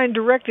I define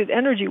directed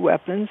energy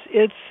weapons,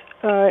 it's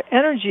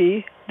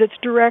energy that's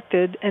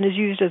directed and is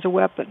used as a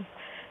weapon.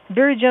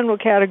 Very general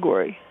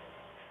category.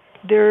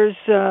 There's,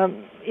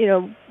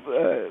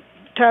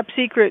 top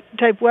secret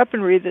type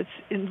weaponry that's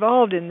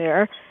involved in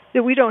there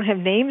that we don't have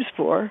names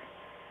for,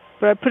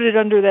 but I put it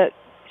under that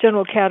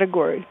general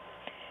category.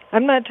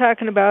 I'm not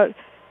talking about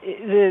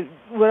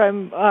what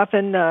I'm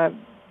often,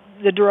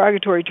 the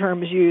derogatory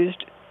term is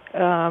used,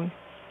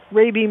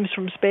 ray beams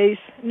from space.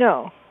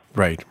 No.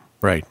 Right.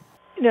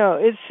 No,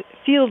 it's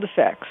field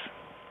effects,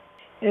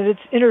 and it's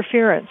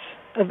interference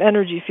of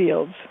energy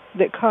fields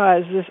that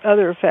cause this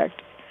other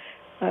effect.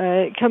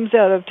 It comes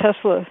out of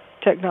Tesla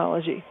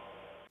technology.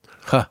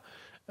 Huh.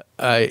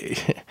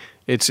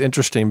 It's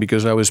interesting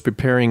because I was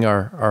preparing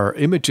our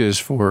images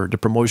for the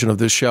promotion of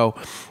this show,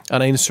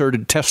 and I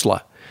inserted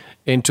Tesla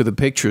into the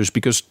pictures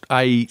because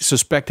I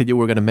suspected you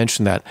were going to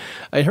mention that.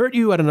 I heard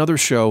you at another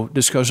show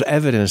discuss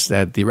evidence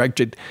that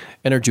directed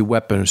energy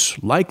weapons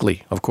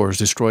likely, of course,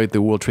 destroyed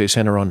the World Trade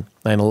Center on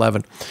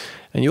 9/11.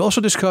 And you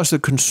also discussed the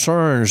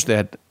concerns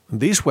that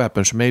these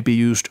weapons may be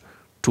used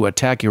to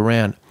attack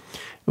Iran.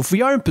 If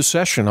we are in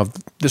possession of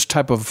this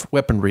type of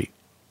weaponry,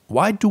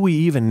 why do we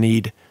even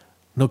need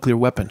nuclear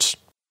weapons?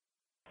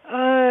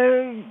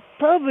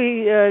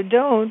 Probably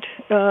don't,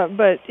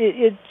 but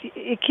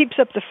it keeps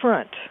up the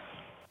front.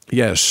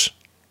 Yes.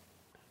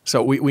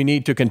 So we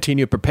need to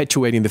continue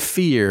perpetuating the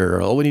fear.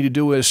 All we need to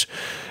do is,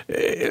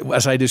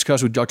 as I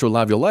discussed with Dr.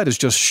 Laviolette, is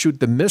just shoot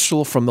the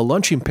missile from the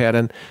launching pad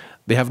and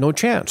they have no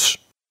chance.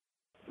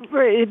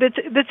 Right, but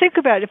think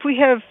about it. If we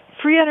have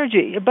free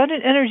energy,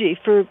 abundant energy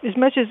for as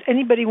much as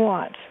anybody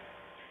wants,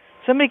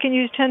 somebody can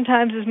use 10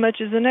 times as much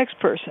as the next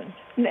person.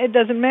 It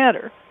doesn't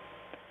matter.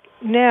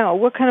 Now,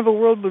 what kind of a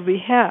world would we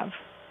have?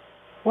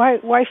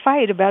 Why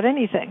fight about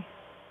anything?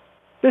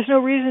 There's no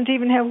reason to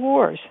even have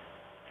wars,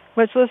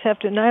 much less have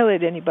to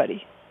annihilate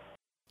anybody.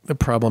 The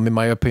problem, in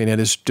my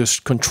opinion, is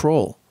just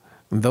control.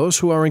 Those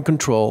who are in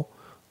control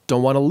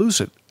don't want to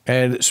lose it.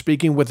 And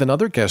speaking with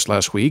another guest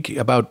last week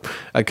about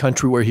a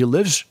country where he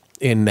lives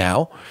in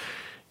now,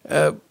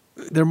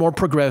 they're more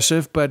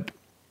progressive, but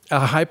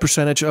a high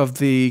percentage of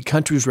the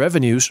country's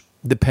revenues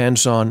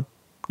depends on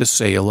the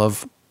sale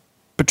of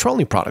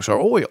petroleum products or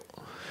oil.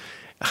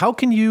 How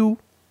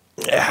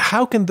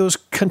can those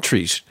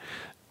countries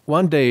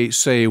one day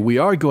say we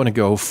are going to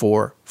go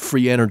for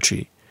free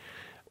energy?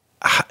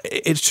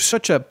 It's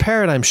such a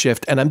paradigm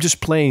shift, and I'm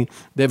just playing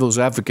devil's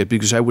advocate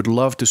because I would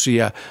love to see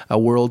a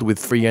world with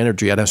free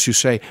energy. And as you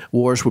say,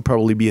 wars would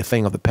probably be a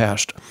thing of the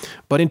past.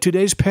 But in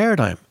today's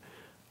paradigm,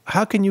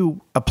 how can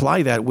you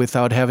apply that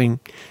without having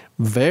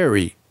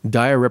very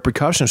dire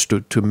repercussions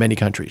to many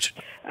countries?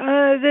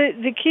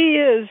 The key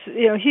is,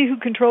 he who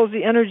controls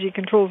the energy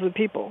controls the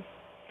people.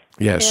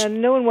 Yes.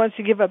 And no one wants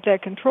to give up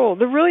that control.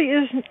 There really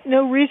is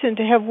no reason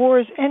to have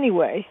wars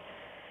anyway.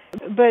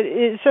 But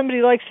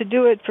somebody likes to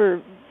do it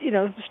for,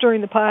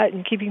 stirring the pot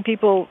and keeping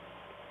people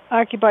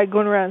occupied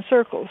going around in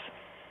circles.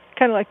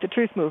 Kind of like the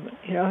truth movement,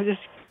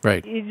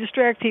 Right. You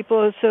distract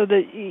people so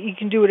that you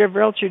can do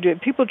whatever else you're doing.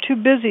 People are too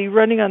busy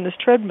running on this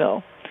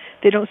treadmill.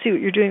 They don't see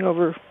what you're doing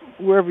over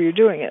wherever you're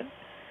doing it,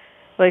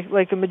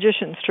 like a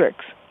magician's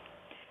tricks.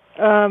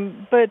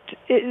 But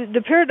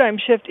the paradigm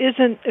shift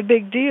isn't a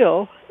big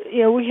deal.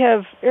 We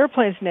have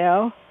airplanes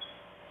now.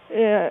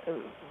 A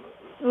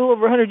little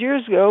over 100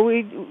 years ago,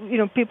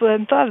 people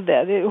hadn't thought of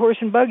that. Horse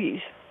and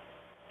buggies.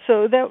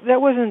 So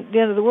that wasn't the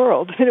end of the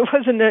world. It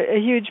wasn't a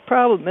huge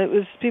problem. It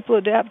was people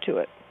adapt to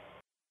it.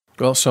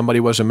 Well, somebody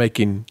wasn't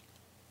making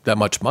that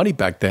much money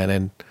back then,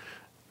 and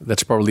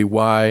that's probably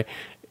why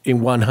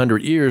in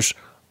 100 years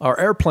our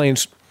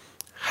airplanes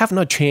have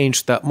not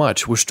changed that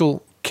much. We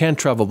still can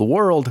travel the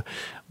world,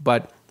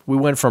 but we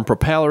went from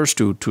propellers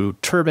to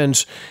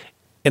turbines,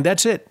 and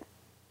that's it.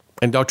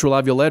 And Dr.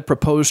 Laviolette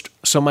proposed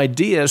some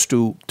ideas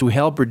to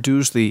help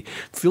reduce the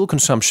fuel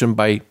consumption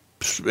by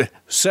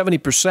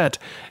 70%,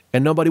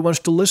 and nobody wants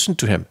to listen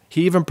to him.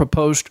 He even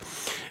proposed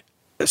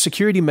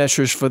security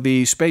measures for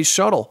the space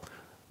shuttle,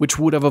 which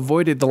would have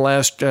avoided the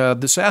last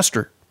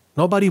disaster.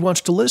 Nobody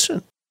wants to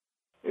listen.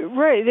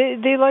 Right.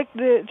 They like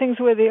the things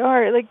the way they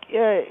are. Like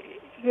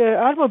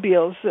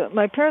automobiles.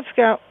 My parents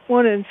got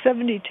one in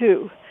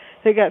 1972.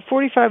 They got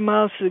 45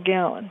 miles to the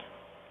gallon.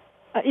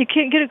 You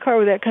can't get a car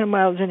with that kind of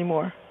mileage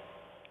anymore.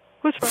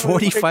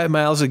 45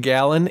 miles a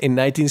gallon in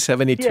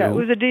 1972? Yeah, it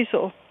was a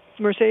diesel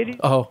Mercedes.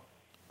 Oh,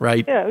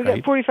 right. Yeah, we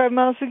got 45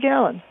 miles a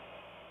gallon.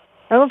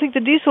 I don't think the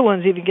diesel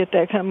ones even get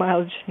that kind of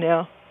mileage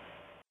now.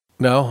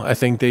 No, I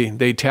think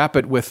they tap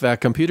it with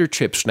computer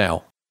chips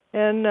now.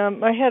 And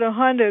I had a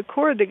Honda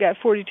Accord that got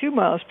 42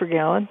 miles per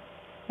gallon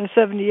in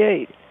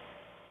 1978.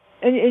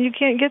 And you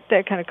can't get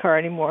that kind of car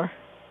anymore.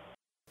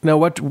 Now,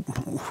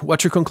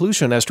 what's your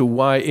conclusion as to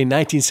why in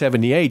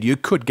 1978 you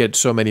could get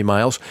so many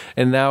miles,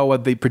 and now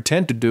what they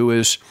pretend to do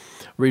is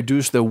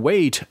reduce the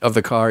weight of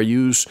the car,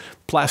 use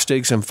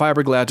plastics and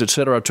fiberglass,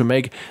 etc., to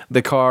make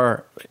the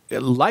car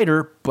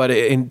lighter, but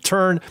in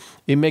turn,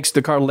 it makes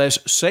the car less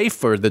safe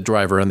for the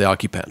driver and the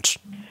occupants.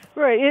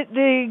 Right.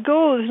 The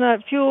goal is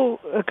not fuel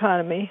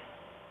economy.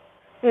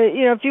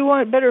 If you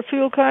want better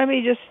fuel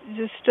economy,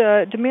 just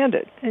demand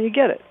it, and you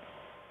get it.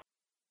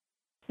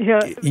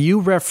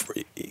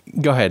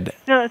 Go ahead.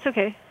 No, it's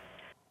okay.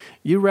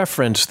 You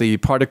reference the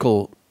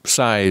particle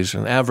size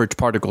and average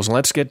particles, and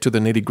let's get to the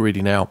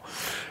nitty-gritty now.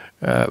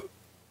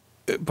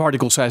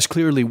 Particle size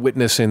clearly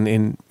witnessed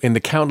in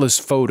the countless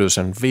photos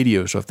and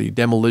videos of the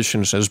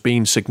demolitions as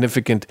being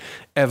significant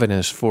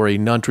evidence for a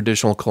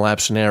non-traditional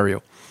collapse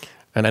scenario.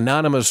 An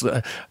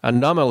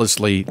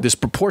anomalously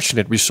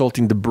disproportionate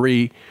resulting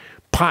debris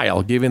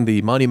pile given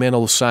the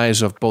monumental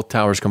size of both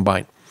towers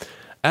combined.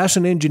 As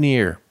an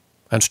engineer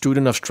and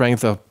student of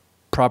strength of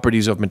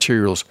properties of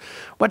materials,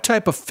 what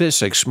type of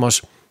physics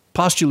must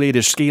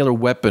postulated scalar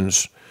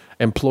weapons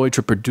employed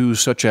to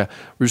produce such a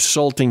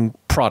resulting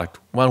product,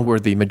 one where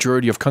the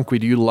majority of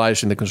concrete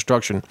utilized in the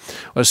construction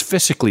was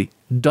physically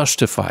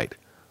dustified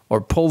or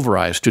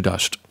pulverized to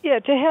dust? Yeah,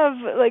 to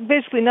have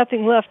basically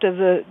nothing left of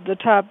the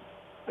top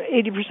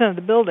 80% of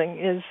the building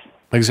is...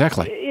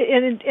 Exactly.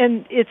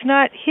 And it's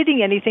not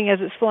hitting anything as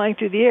it's flying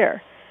through the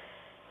air.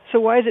 So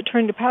why is it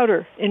turning to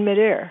powder in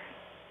midair?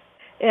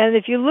 And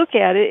if you look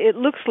at it, it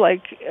looks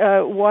like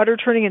water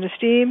turning into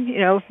steam,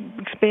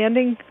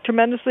 expanding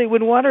tremendously.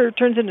 When water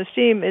turns into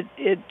steam,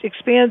 it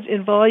expands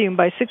in volume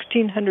by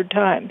 1,600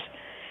 times.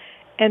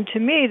 And to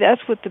me,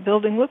 that's what the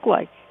building looked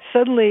like.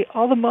 Suddenly,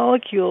 all the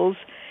molecules,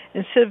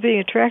 instead of being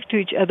attracted to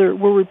each other,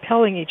 were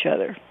repelling each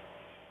other.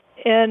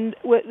 And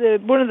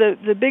one of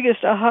the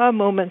biggest aha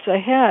moments I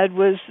had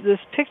was this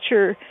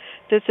picture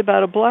that's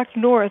about a block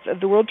north of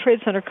the World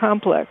Trade Center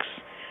complex.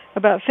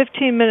 About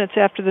 15 minutes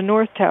after the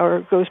North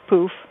Tower goes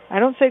poof. I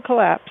don't say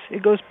collapse.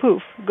 It goes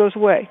poof. It goes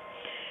away.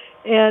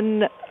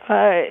 And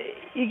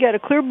you got a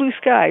clear blue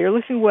sky. You're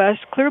looking west,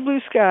 clear blue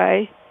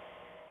sky.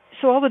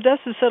 So all the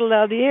dust is settled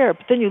out of the air.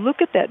 But then you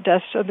look at that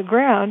dust on the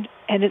ground,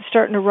 and it's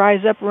starting to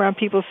rise up around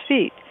people's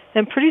feet.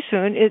 Then pretty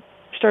soon it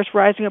starts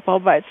rising up all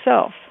by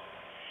itself.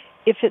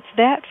 If it's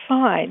that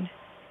fine,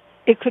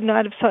 it could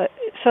not have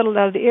settled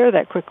out of the air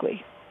that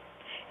quickly.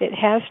 It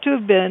has to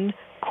have been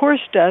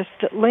coarse dust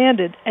that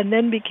landed and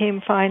then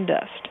became fine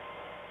dust.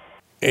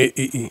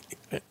 I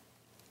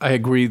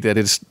agree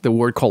that the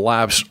word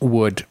collapse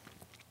would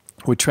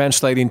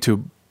translate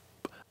into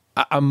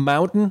a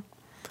mountain.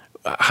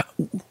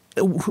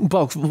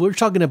 Well, we're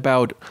talking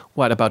about,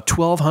 about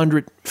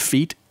 1,200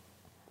 feet,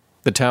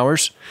 the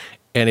towers,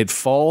 and it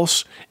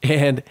falls,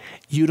 and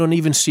you don't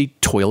even see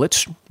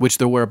toilets, which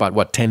there were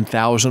about,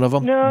 10,000 of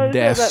them? No,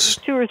 deaths.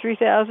 About 2,000 or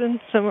 3,000,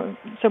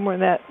 somewhere in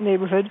that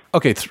neighborhood.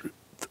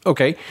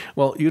 Okay,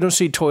 well, you don't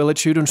see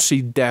toilets, you don't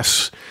see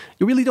deaths,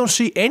 you really don't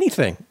see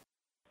anything.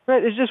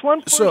 Right, there's just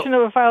one portion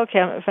of a file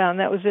cabinet found,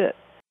 that was it.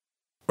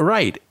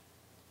 Right,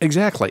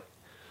 exactly.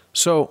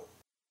 So,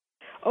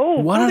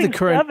 what are the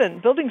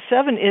current... Building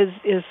 7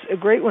 is a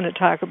great one to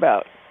talk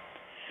about.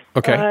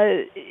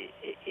 Okay.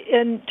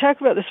 And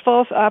talk about this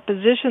false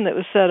opposition that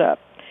was set up.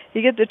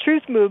 You get the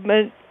Truth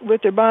Movement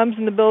with their bombs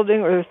in the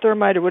building or the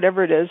thermite or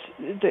whatever it is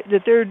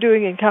that they're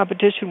doing in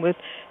competition with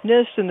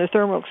NIST and the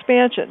thermal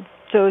expansion.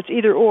 So it's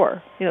either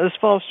or, this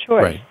false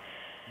choice. Right.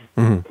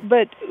 Mm-hmm.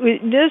 But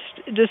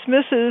NIST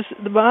dismisses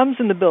the bombs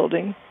in the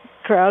building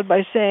crowd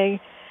by saying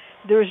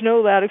there was no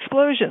loud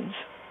explosions.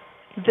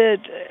 That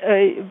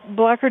a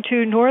block or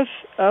two north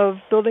of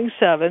Building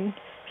 7,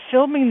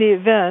 filming the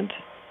event,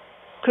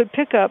 could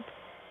pick up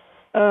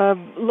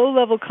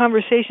low-level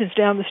conversations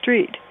down the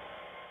street.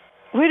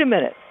 Wait a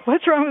minute,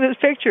 what's wrong with this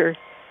picture?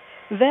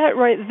 That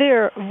right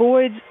there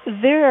voids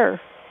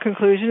their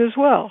conclusion as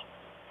well.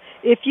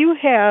 If you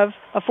have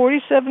a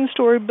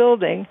 47-story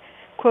building,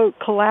 quote,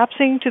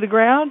 collapsing to the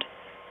ground,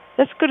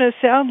 that's going to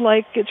sound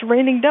like it's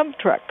raining dump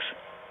trucks.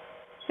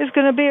 There's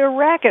going to be a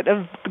racket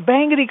of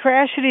bangity,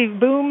 crashity,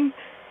 boom,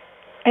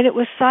 and it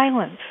was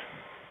silence.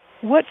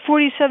 What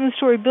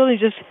 47-story building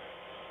just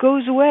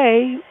goes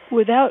away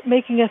without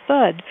making a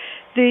thud?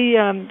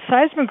 The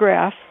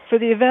seismograph for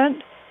the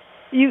event,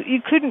 you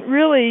couldn't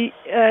really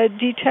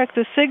detect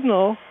the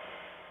signal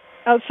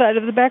outside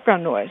of the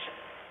background noise.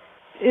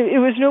 It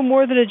was no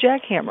more than a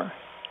jackhammer.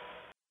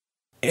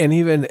 And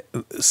even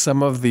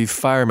some of the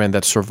firemen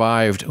that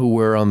survived who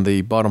were on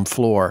the bottom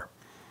floor,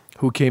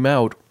 who came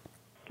out,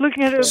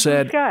 looking at a blue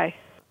sky.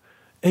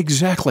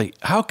 Exactly.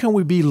 How can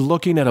we be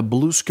looking at a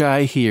blue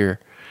sky here?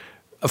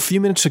 A few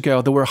minutes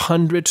ago, there were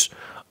hundreds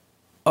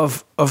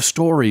of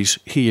stories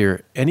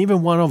here, and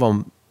even one of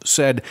them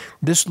said,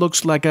 this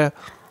looks like a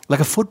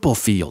football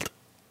field.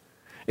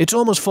 It's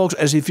almost, folks,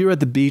 as if you're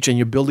at the beach and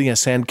you're building a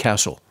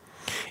sandcastle,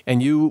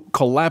 and you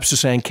collapse the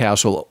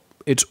sandcastle,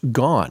 it's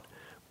gone.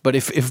 But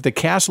if the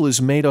castle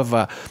is made of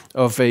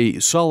a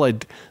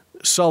solid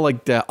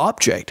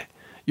object,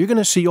 you're going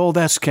to see all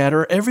that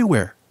scatter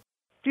everywhere.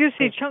 You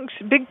see chunks,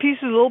 big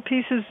pieces, little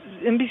pieces,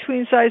 in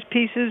between sized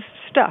pieces,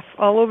 stuff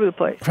all over the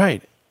place.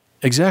 Right,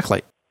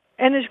 exactly.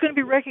 And it's going to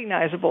be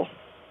recognizable.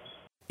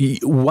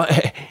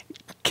 What,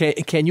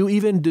 can you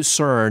even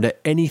discern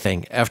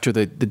anything after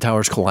the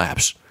towers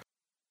collapse?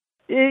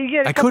 You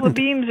get a couple of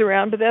beams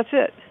around, but that's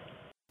it.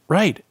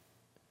 Right.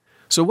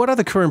 So what are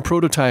the current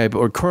prototype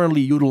or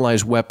currently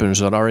utilized weapons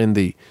that are in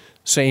the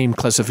same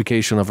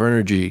classification of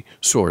energy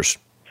source?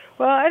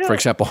 Well, I don't. For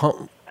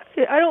example,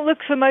 I don't look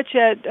so much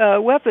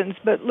at weapons,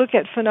 but look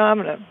at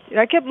phenomena.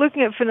 I kept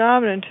looking at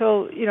phenomena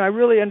until I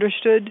really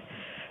understood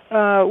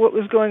what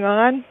was going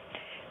on,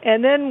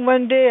 and then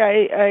one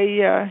day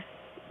I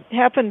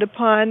happened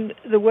upon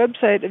the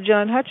website of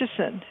John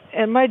Hutchison,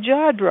 and my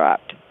jaw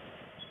dropped.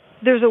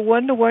 There's a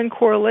 1-to-1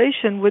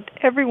 correlation with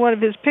every one of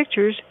his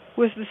pictures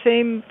with the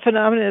same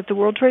phenomenon at the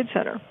World Trade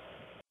Center.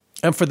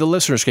 And for the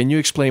listeners, can you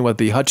explain what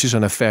the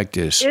Hutchison effect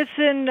is? It's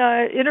an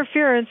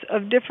interference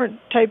of different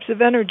types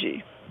of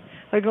energy.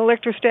 Like an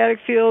electrostatic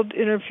field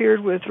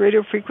interfered with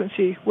radio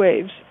frequency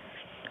waves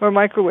or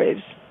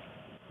microwaves.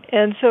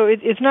 And so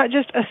it's not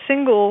just a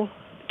single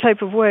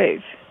type of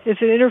wave.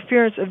 It's an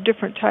interference of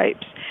different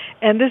types.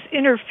 And this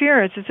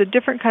interference is a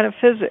different kind of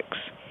physics.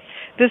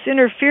 This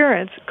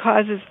interference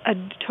causes a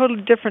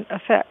totally different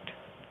effect.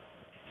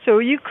 So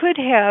you could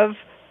have,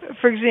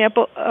 for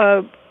example,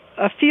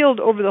 a field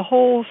over the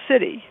whole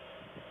city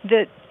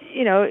that,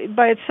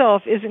 by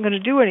itself isn't going to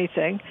do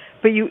anything,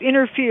 but you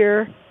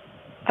interfere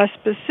a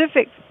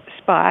specific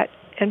spot,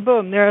 and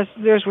boom, there's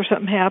where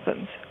something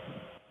happens.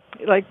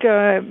 Like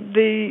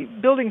the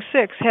Building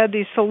 6 had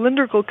these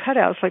cylindrical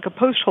cutouts, like a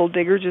post hole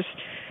digger just,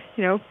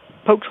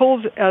 poked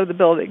holes out of the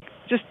building,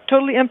 just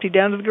totally empty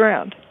down to the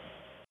ground.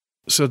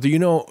 So do you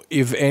know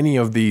if any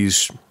of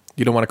these,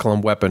 you don't want to call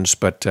them weapons,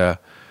 but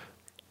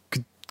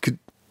could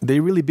they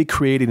really be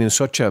created in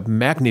such a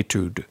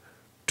magnitude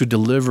to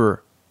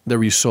deliver the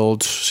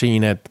results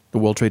seen at the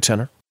World Trade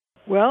Center?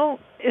 Well,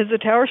 is the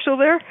tower still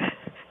there?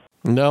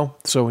 No.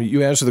 So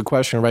you answered the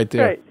question right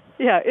there. Right.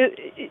 Yeah.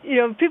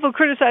 People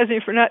criticize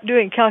me for not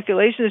doing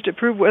calculations to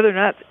prove whether or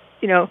not,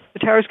 the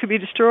towers could be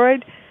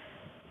destroyed.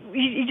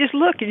 You just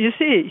look and you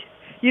see.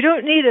 You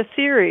don't need a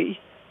theory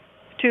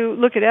to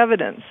look at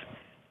evidence.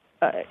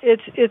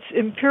 It's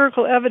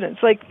empirical evidence.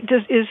 Like,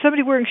 is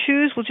somebody wearing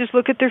shoes? We'll just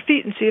look at their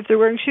feet and see if they're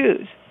wearing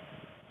shoes.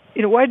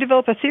 Why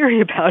develop a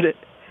theory about it?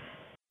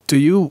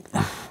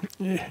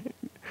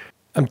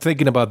 I'm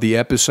thinking about the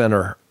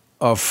epicenter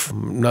of,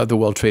 not the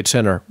World Trade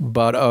Center,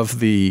 but of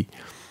the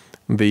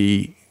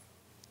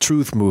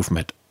truth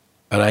movement.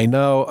 And I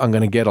know I'm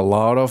going to get a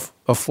lot of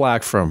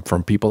flack from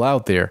people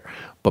out there,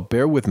 but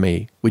bear with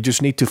me. We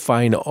just need to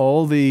find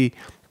all the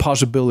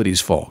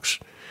possibilities, folks.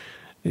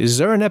 Is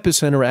there an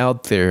epicenter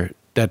out there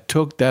that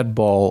took that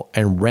ball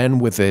and ran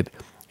with it,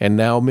 and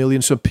now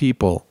millions of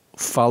people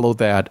follow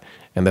that,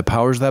 and the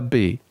powers that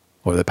be,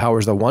 or the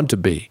powers that want to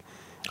be,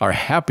 are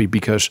happy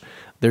because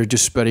they're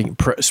just spreading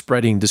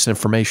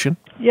disinformation?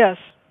 Yes.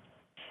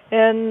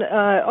 And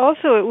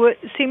also what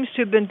seems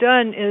to have been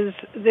done is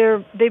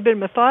they've been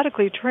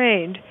methodically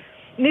trained.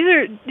 And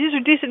these are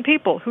decent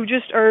people who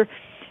just are,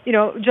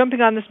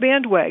 jumping on this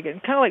bandwagon,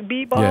 kind of like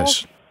b-ball.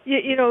 Yes.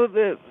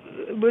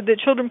 When the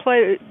children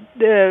play,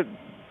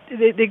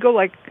 they go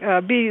like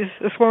bees,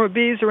 a swarm of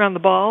bees around the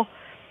ball,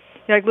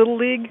 like Little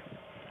League.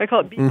 I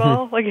call it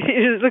b-ball. Mm-hmm. Like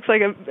it looks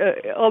like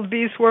all the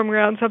bees swarming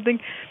around something.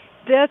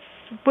 That's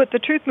what the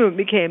truth movement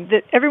became.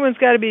 That everyone's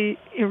got to be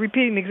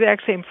repeating the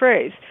exact same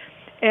phrase,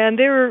 and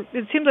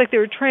it seems like they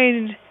were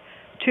trained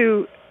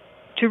to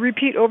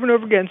repeat over and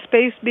over again: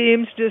 space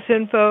beams,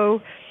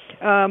 disinfo,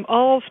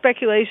 all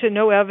speculation,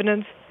 no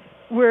evidence.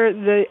 Where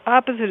the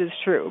opposite is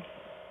true.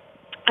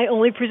 I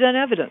only present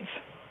evidence,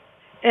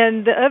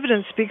 and the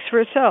evidence speaks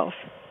for itself.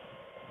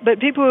 But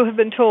people who have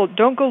been told,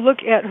 don't go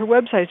look at her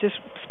website, it's just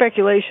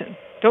speculation.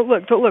 Don't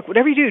look.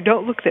 Whatever you do,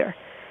 don't look there.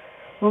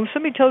 Well, if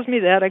somebody tells me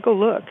that, I go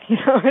look.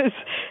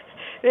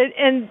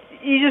 And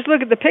you just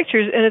look at the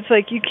pictures, and it's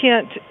like you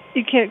can't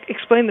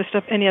explain this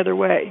stuff any other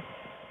way.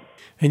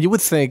 And you would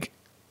think,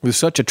 with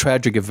such a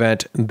tragic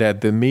event,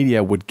 that the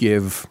media would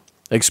give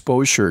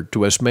exposure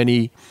to as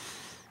many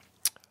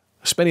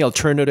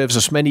alternatives,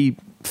 as many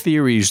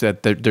theories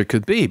that there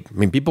could be. I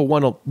mean, people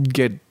want to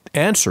get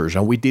answers,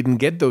 and we didn't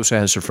get those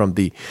answers from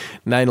the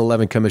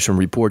 9/11 Commission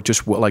report,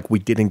 just like we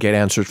didn't get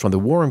answers from the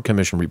Warren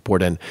Commission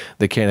report and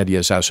the Kennedy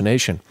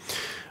assassination.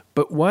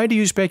 But why do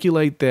you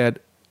speculate that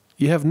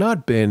you have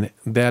not been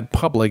that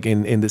public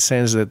in the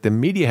sense that the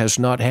media has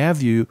not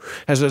had you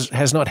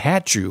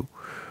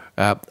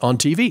on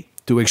TV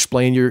to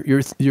explain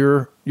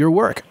your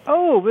work?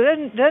 Oh, but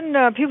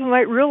then people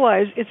might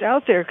realize it's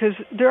out there, because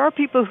there are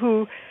people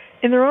who,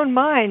 in their own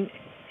mind,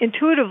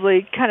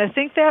 intuitively kind of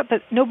think that,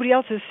 but nobody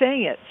else is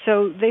saying it,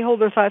 so they hold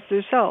their thoughts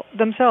to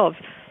themselves.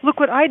 Look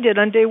what I did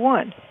on day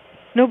one.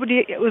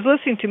 Nobody was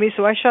listening to me,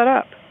 so I shut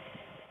up.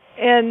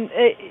 And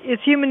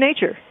it's human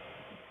nature.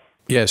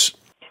 Yes.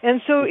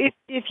 And so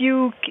if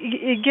you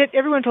get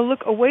everyone to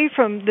look away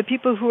from the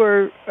people who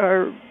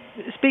are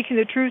speaking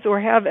the truth or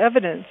have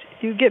evidence,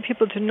 you get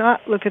people to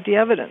not look at the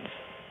evidence.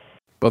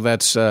 Well,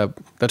 that's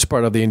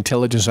part of the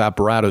intelligence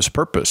apparatus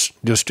purpose,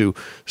 just to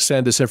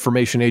send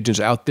disinformation agents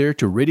out there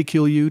to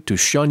ridicule you, to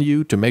shun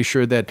you, to make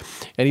sure that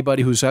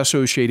anybody who's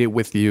associated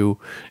with you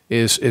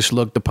is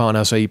looked upon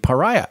as a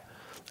pariah.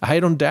 I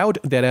don't doubt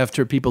that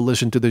after people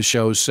listen to the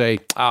show say,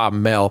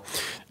 Mel,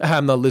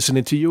 I'm not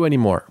listening to you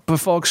anymore. But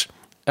folks,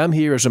 I'm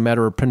here as a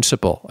matter of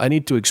principle. I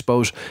need to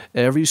expose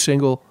every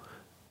single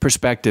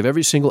perspective,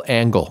 every single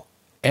angle.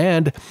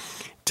 And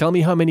tell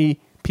me how many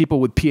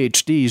people with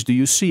Ph.D.s do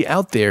you see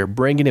out there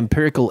bringing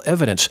empirical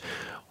evidence?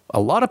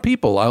 A lot of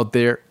people out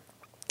there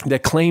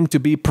that claim to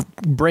be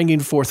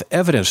bringing forth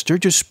evidence. They're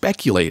just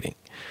speculating.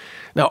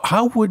 Now,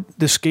 how would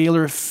the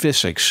scalar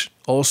physics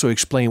also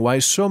explain why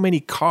so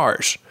many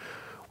cars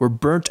were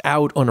burnt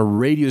out on a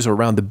radius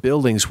around the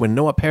buildings when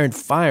no apparent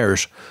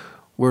fires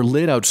were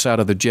lit outside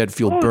of the jet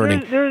fuel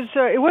burning?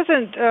 It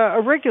wasn't a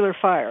regular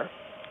fire.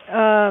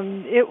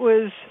 It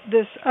was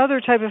this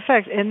other type of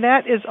effect, and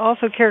that is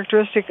also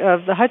characteristic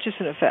of the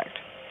Hutchison effect,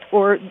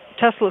 or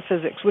Tesla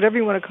physics, whatever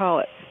you want to call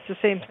it. It's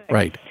the same thing.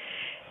 Right.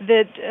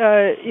 That,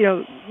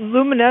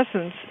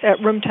 luminescence at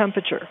room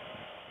temperature.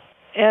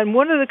 And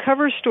one of the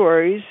cover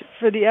stories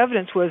for the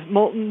evidence was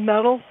molten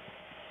metal.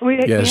 We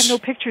have no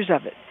pictures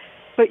of it.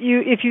 But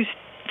if you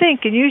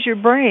think and use your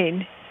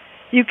brain,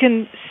 you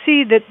can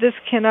see that this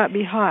cannot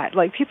be hot.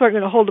 Like, people are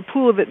going to hold a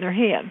pool of it in their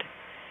hand.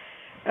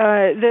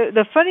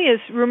 The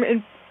funniest,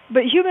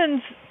 but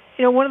humans,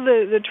 one of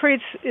the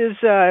traits is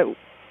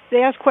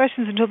they ask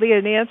questions until they get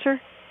an answer,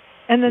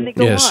 and then they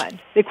go on.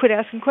 They quit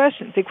asking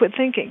questions. They quit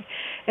thinking.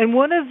 And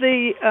one of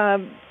the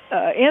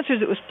answers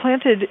that was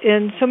planted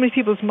in so many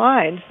people's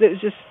minds that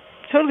was just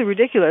totally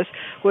ridiculous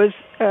was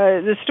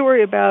the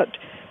story about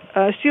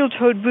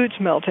steel-toed boots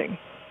melting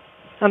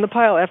on the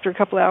pile after a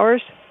couple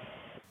hours.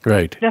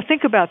 Right. Now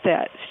think about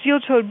that.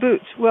 Steel-toed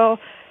boots. Well,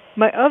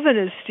 my oven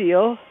is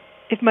steel.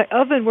 If my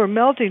oven were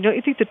melting, don't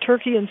you think the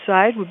turkey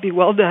inside would be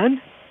well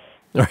done?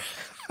 I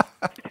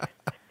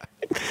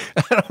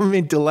don't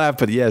mean to laugh,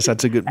 but yes,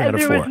 that's a good metaphor.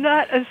 And there was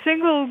not a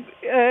single,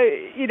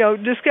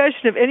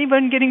 discussion of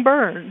anyone getting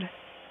burned.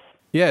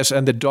 Yes,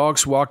 and the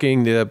dogs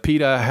walking.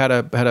 PETA had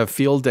a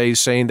field day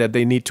saying that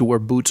they need to wear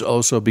boots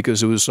also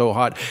because it was so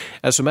hot.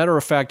 As a matter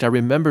of fact, I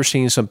remember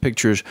seeing some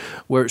pictures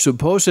where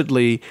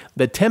supposedly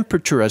the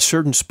temperature at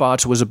certain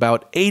spots was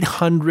about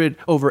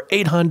over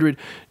 800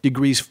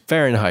 degrees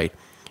Fahrenheit.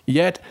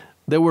 Yet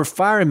there were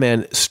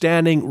firemen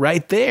standing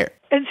right there.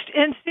 And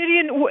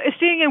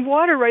standing in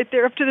water right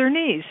there up to their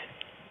knees.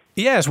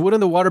 Yes,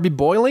 wouldn't the water be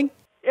boiling?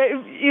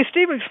 A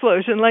steam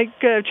explosion like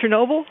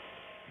Chernobyl?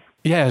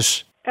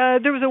 Yes.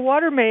 There was a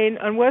water main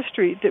on West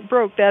Street that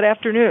broke that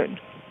afternoon,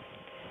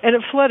 and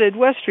it flooded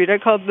West Street. I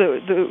called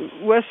the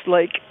West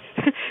Lake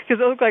because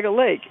it looked like a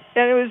lake.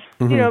 And it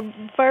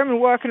was, firemen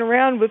walking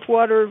around with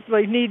water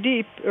like knee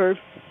deep or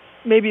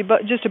maybe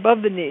just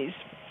above the knees.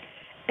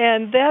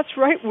 And that's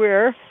right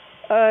where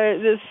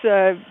this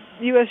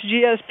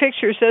USGS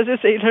picture says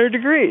it's 800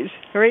 degrees,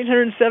 or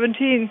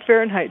 817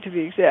 Fahrenheit to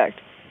be exact.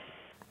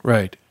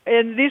 Right.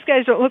 And these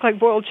guys don't look like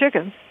boiled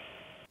chicken.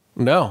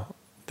 No,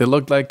 they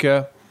looked like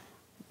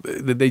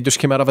they just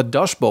came out of a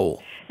dust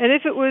bowl. And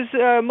if it was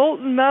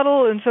molten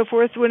metal and so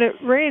forth, when it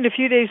rained a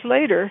few days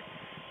later,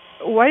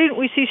 why didn't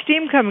we see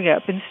steam coming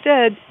up?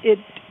 Instead, it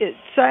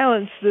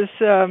silenced this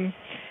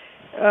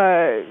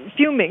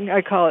fuming,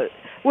 I call it.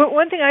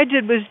 One thing I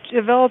did was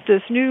develop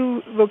this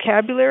new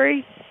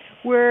vocabulary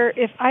where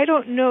if I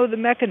don't know the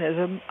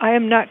mechanism, I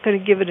am not going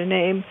to give it a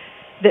name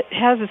that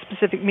has a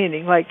specific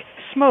meaning. Like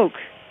smoke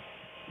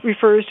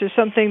refers to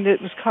something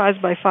that was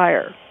caused by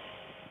fire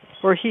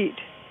or heat.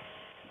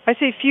 I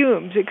say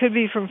fumes. It could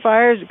be from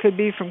fires. It could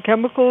be from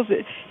chemicals.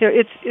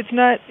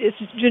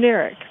 It's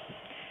generic.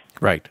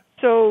 Right.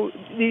 So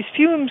these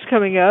fumes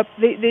coming up,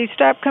 they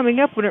stop coming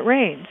up when it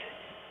rains.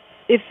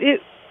 If it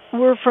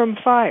were from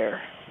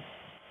fire,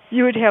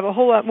 you would have a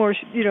whole lot more,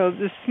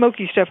 the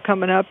smoky stuff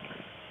coming up,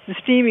 the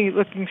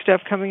steamy-looking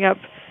stuff coming up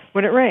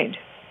when it rained.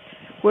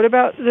 What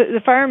about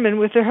the firemen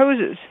with their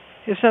hoses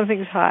if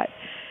something's hot?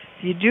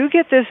 You do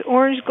get this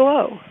orange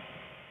glow.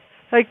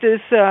 Like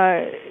this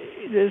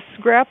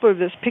grappler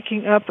that's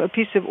picking up a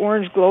piece of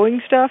orange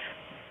glowing stuff.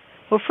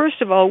 Well,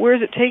 first of all, where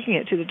is it taking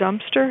it? To the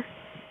dumpster?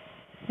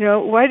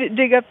 Why did it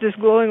dig up this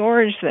glowing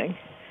orange thing?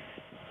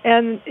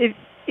 And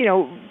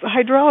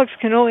hydraulics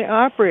can only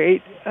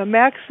operate a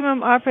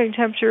maximum operating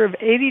temperature of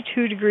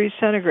 82 degrees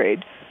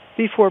centigrade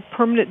before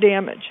permanent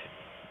damage.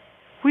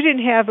 We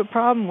didn't have a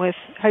problem with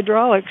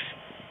hydraulics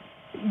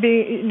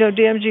being,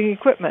 damaging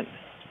equipment.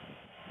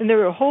 And there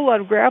were a whole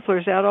lot of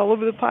grapplers out all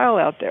over the pile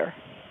out there,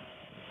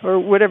 or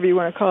whatever you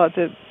want to call it,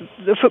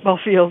 the football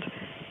field.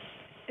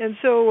 And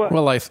so...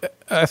 well, I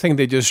think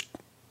they just,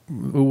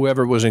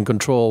 whoever was in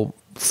control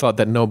thought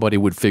that nobody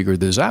would figure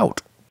this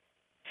out.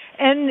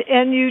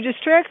 And you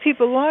distract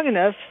people long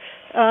enough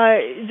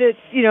that,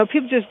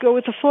 people just go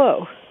with the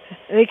flow.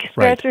 And they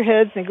scratch their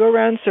heads and they go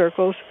around in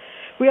circles.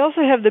 We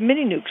also have the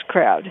mini-nukes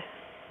crowd.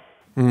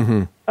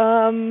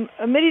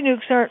 Mm-hmm.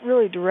 Mini-nukes aren't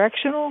really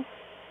directional.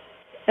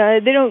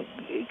 They don't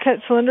cut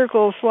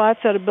cylindrical slots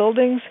out of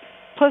buildings.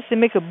 Plus, they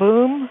make a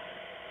boom.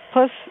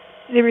 plus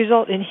they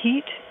result in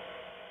heat.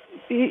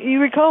 You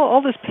recall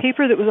all this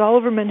paper that was all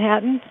over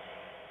Manhattan?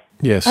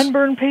 Yes.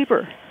 Unburned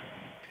paper.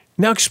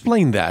 Now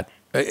explain that.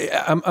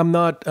 I'm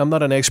not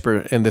an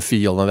expert in the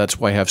field, and that's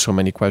why I have so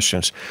many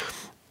questions.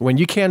 When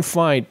you can't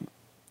find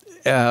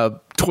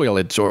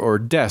toilets or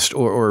desks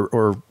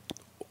or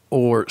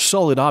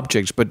solid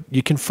objects, but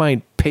you can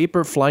find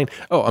paper flying.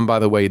 Oh, and by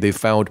the way, they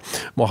found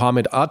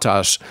Mohammed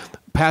Atta's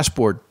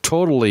passport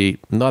totally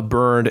not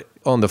burned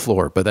on the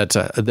floor, but that's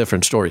a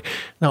different story.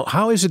 Now,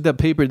 how is it that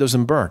paper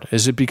doesn't burn?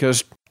 Is it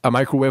because a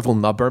microwave will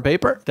not burn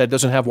paper that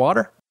doesn't have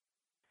water?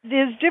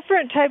 There's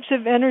different types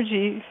of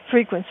energy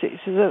frequencies,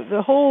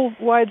 the whole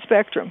wide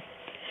spectrum.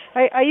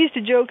 I used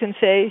to joke and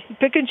say,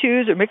 pick and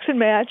choose or mix and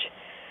match.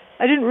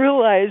 I didn't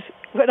realize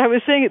what I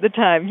was saying at the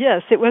time.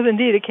 Yes, it was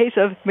indeed a case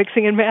of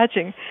mixing and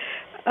matching.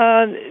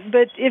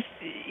 But if,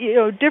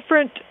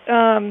 different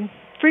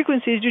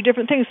frequencies do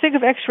different things. Think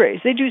of X-rays.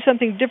 They do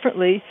something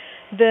differently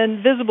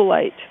than visible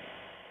light.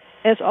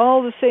 And it's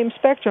all the same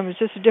spectrum. It's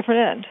just a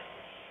different end.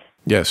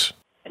 Yes.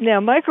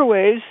 Now,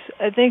 microwaves,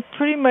 I think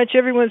pretty much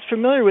everyone's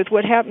familiar with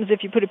what happens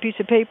if you put a piece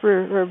of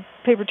paper or a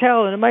paper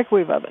towel in a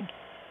microwave oven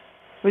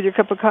with your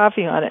cup of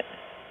coffee on it.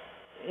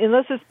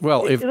 Unless it's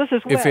wet.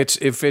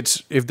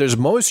 If there's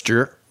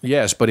moisture,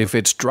 yes, but if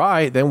it's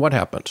dry, then what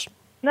happens?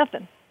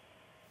 Nothing.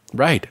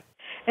 Right.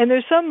 And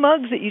there's some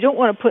mugs that you don't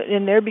want to put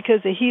in there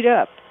because they heat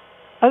up.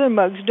 Other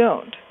mugs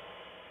don't.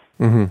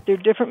 Mm-hmm. They're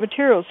different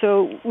materials.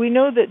 So we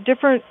know that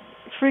different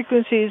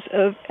frequencies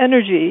of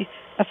energy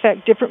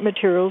affect different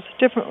materials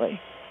differently.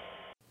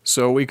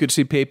 So we could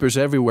see papers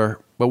everywhere,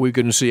 but we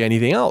couldn't see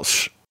anything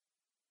else.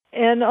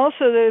 And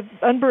also the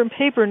unburned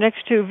paper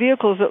next to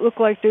vehicles that look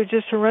like they're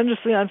just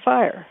horrendously on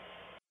fire.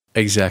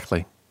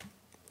 Exactly.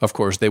 Of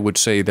course, they would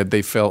say that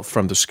they fell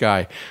from the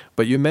sky.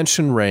 But you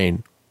mentioned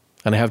rain,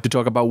 and I have to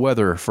talk about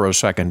weather for a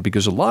second,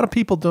 because a lot of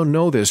people don't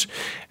know this,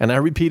 and I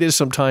repeat it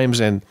sometimes,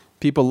 and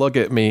people look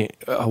at me,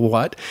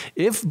 what?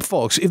 If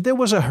there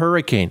was a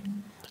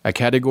hurricane, a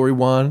Category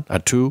 1, a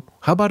 2,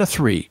 how about a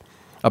 3,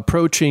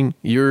 approaching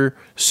your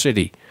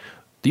city,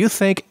 do you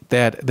think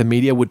that the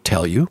media would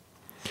tell you?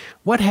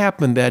 What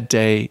happened that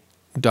day,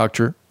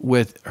 Doctor,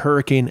 with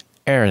Hurricane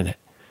Aaron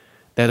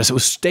that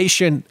was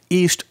stationed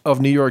east of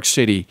New York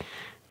City?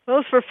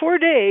 Well, for 4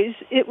 days,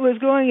 it was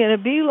going in a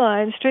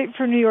beeline straight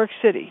for New York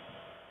City.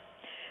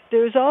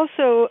 There was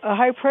also a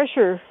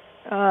high-pressure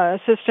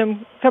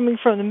system coming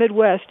from the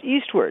Midwest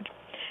eastward.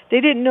 They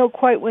didn't know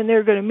quite when they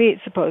were going to meet,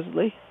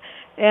 supposedly,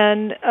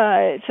 and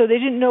so they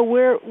didn't know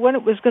when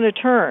it was going to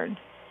turn.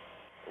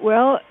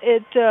 Well,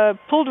 it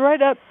pulled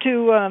right up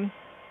to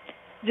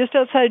just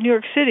outside New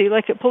York City,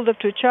 like it pulled up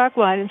to a chalk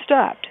line and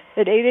stopped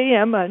at 8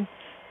 a.m. on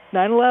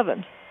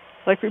 9/11,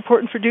 like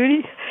reporting for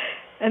duty,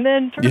 and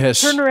then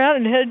turned around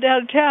and headed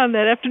out of town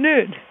that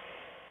afternoon.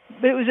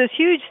 But it was this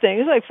huge thing.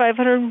 It was like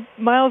 500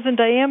 miles in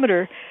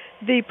diameter.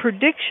 The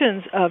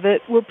predictions of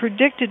it were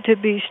predicted to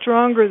be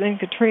stronger than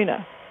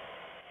Katrina.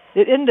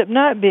 It ended up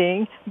not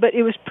being, but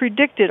it was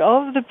predicted.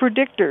 All of the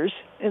predictors,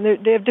 and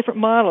they have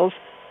different models,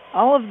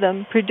 all of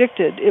them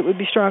predicted it would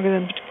be stronger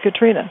than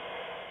Katrina.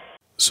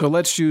 So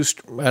let's use,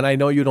 and I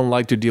know you don't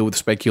like to deal with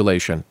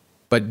speculation,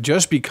 but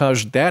just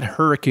because that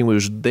hurricane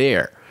was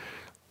there,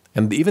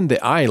 and even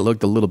the eye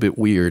looked a little bit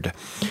weird,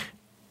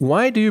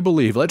 why do you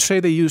believe, let's say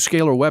they use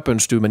scalar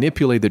weapons to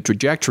manipulate the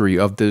trajectory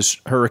of this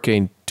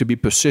hurricane to be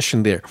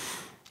positioned there.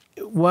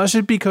 Was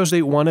it because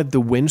they wanted the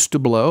winds to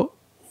blow?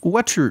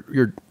 What's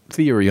your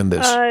theory on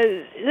this?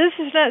 This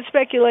is not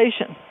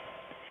speculation.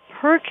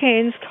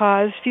 Hurricanes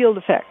cause field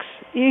effects.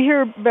 You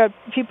hear about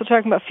people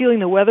talking about feeling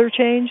the weather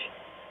change?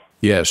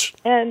 Yes.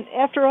 And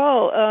after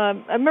all,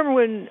 I remember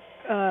when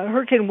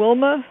Hurricane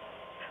Wilma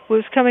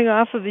was coming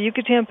off of the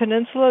Yucatan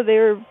Peninsula, they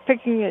were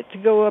picking it to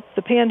go up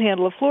the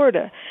panhandle of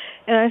Florida.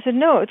 And I said,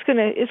 no, it's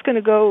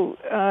gonna go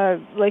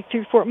like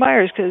through Fort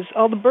Myers because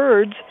all the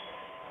birds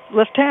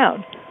left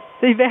town.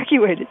 They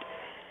evacuated.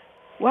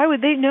 Why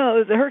would they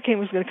know the hurricane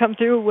was going to come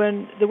through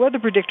when the weather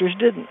predictors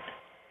didn't?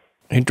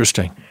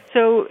 Interesting.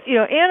 So,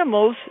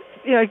 animals,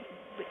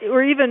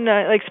 or even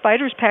like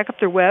spiders pack up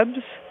their webs.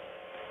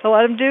 A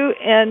lot of them do.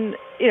 And,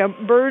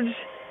 birds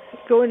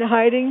go into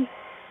hiding.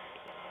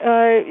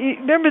 You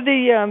remember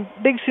the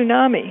big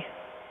tsunami?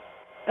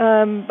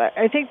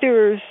 I think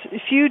there was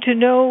few to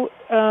no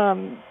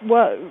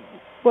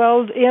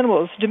wild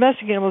animals,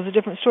 domestic animals, a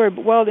different story,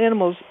 but wild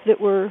animals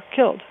that were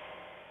killed.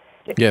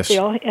 Yes. They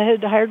all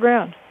headed to higher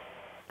ground.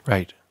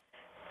 Right.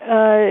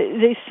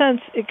 They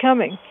sense it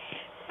coming.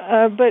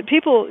 But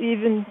people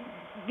even,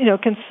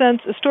 can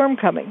sense a storm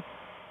coming.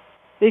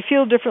 They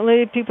feel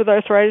differently. People with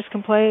arthritis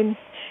complain.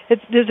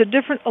 There's a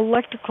different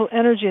electrical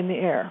energy in the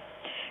air.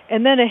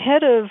 And then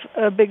ahead of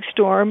a big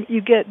storm,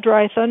 you get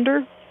dry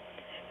thunder.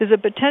 There's a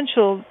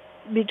potential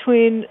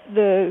between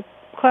the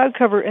cloud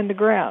cover and the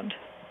ground.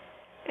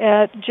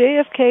 At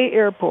JFK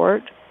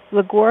Airport,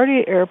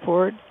 LaGuardia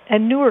Airport,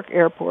 and Newark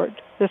Airport,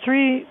 the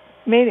three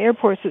main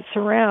airports that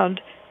surround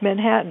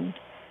Manhattan,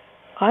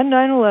 on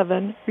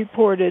 9/11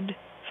 reported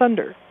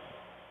thunder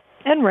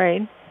and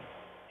rain.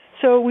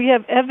 So we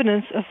have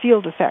evidence of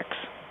field effects.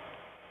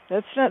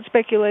 That's not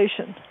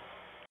speculation.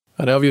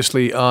 And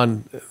obviously,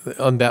 on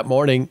that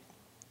morning,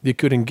 you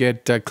couldn't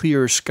get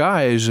clear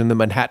skies in the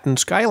Manhattan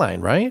skyline,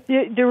 right?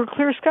 Yeah, there were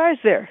clear skies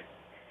there.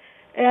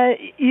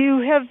 You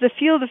have the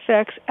field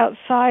effects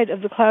outside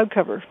of the cloud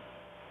cover,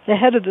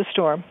 ahead of the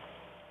storm.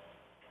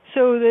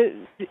 So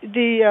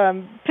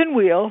the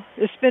pinwheel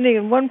is spinning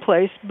in one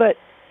place, but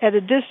at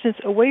a distance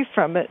away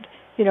from it,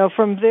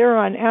 from there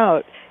on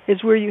out,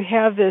 is where you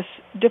have this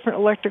different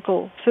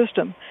electrical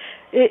system.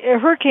 A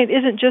hurricane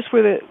isn't just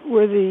where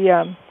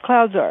the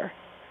clouds are.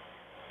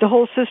 The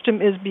whole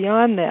system is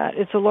beyond that.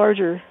 It's a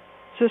larger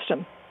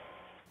system.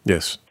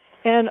 Yes.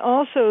 And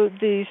also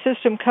the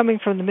system coming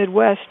from the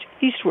Midwest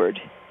eastward.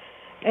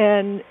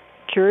 And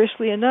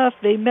curiously enough,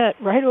 they met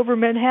right over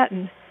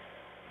Manhattan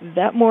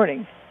that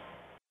morning.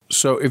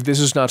 So if this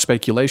is not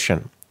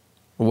speculation,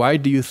 why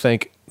do you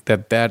think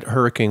that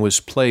hurricane was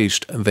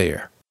placed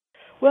there?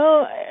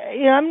 Well,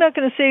 I'm not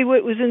going to say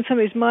what was in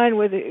somebody's mind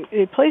where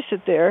they placed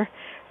it there.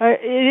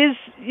 It is,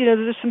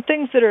 there's some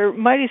things that are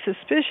mighty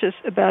suspicious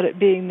about it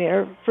being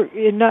there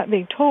and not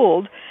being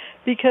told,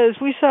 because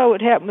we saw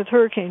what happened with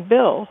Hurricane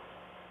Bill,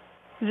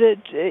 that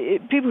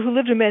people who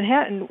lived in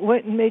Manhattan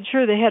went and made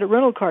sure they had a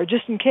rental car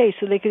just in case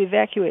so they could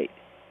evacuate.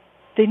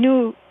 They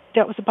knew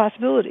that was a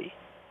possibility.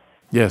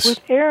 Yes.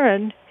 With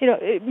Aaron,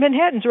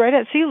 Manhattan's right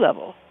at sea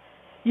level.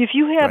 If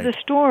you have the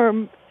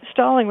storm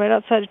stalling right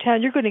outside of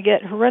town, you're going to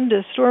get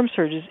horrendous storm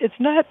surges. It's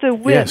not the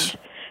wind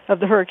of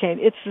the hurricane,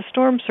 it's the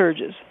storm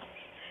surges.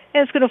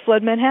 And it's going to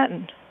flood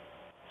Manhattan.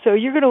 So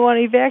you're going to want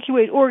to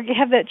evacuate or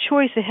have that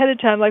choice ahead of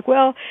time, like,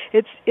 well,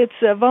 it's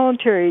a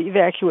voluntary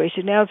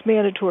evacuation, now it's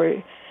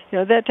mandatory,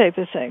 that type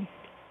of thing.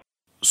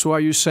 So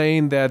are you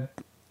saying that,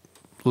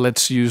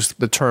 let's use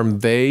the term,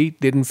 they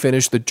didn't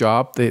finish the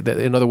job?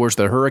 In other words,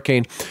 the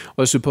hurricane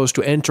was supposed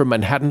to enter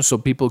Manhattan so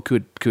people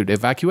could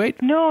evacuate?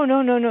 No.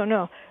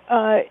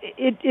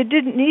 It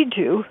didn't need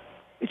to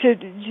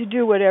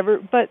do whatever,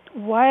 but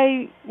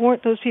why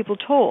weren't those people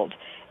told?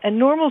 A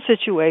normal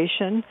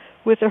situation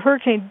with a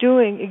hurricane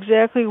doing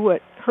exactly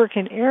what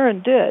Hurricane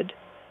Aaron did,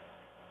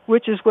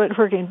 which is what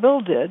Hurricane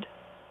Bill did,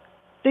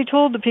 they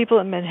told the people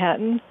in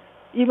Manhattan,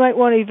 you might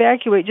want to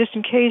evacuate just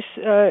in case,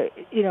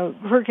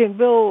 Hurricane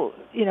Bill,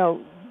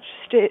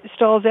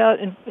 stalls out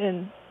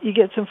and you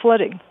get some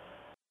flooding.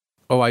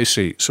 Oh, I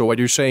see. So what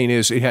you're saying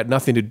is it had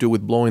nothing to do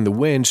with blowing the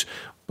winds,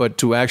 but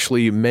to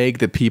actually make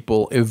the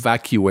people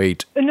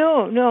evacuate.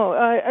 No.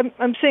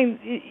 I'm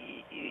saying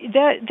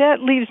that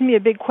leaves me a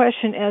big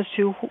question as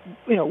to,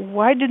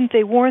 why didn't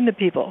they warn the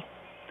people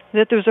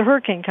that there was a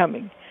hurricane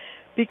coming?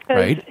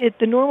 Because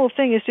the normal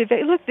thing is to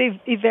look, they've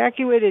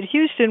evacuated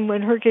Houston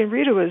when Hurricane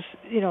Rita was,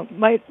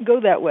 might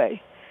go that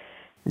way.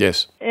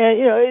 Yes.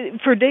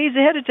 And, for days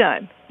ahead of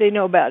time, they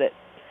know about it.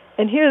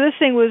 And here this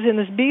thing was in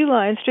this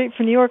beeline straight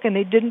for New York, and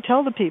they didn't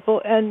tell the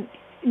people, and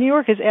New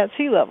York is at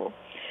sea level.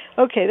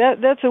 Okay,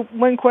 that's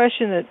one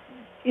question that,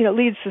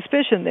 leads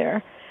suspicion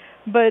there.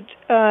 But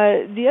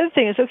the other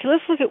thing is, okay,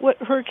 let's look at what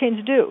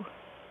hurricanes do.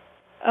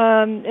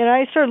 And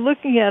I started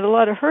looking at a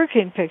lot of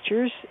hurricane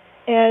pictures,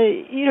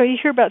 and, you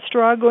hear about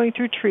straw going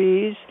through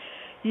trees.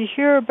 You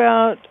hear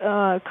about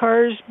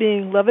cars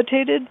being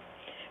levitated,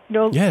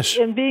 yes,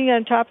 and being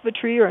on top of a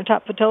tree or on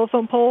top of a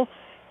telephone pole,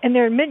 and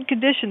they're in mint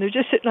condition. They're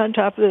just sitting on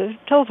top of the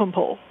telephone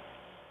pole.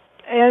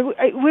 And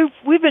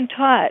we've been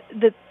taught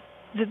that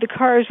the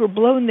cars were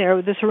blown there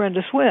with this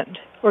horrendous wind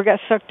or got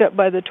sucked up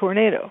by the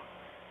tornado.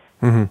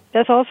 Mm-hmm.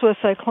 That's also a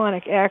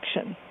cyclonic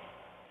action.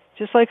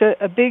 Just like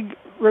a big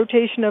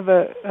rotation of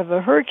a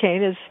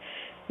hurricane is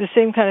the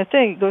same kind of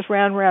thing. It goes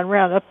round, round,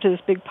 round up to this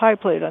big pie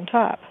plate on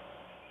top.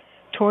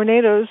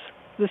 Tornadoes,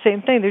 the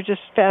same thing. They're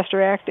just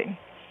faster acting.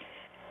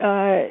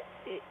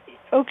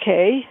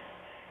 Okay.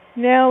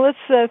 Now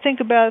let's think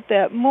about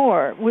that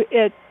more.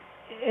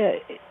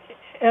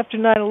 After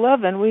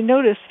 9/11, we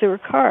noticed there were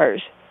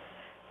cars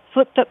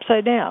flipped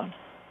upside down.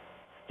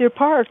 They're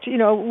parked,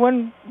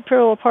 one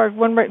parallel parked,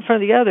 one right in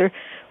front of the other.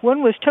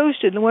 One was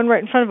toasted, and the one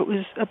right in front of it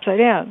was upside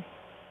down.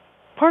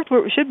 Parked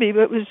where it should be,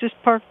 but it was just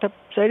parked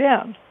upside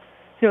down.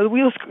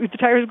 The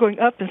tires going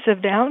up instead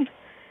of down.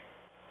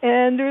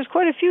 And there was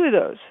quite a few of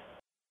those.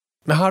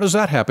 Now, how does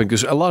that happen?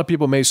 Because a lot of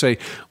people may say,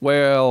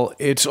 well,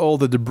 it's all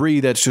the debris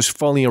that's just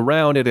falling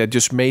around it that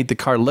just made the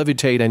car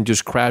levitate and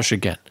just crash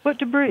again. What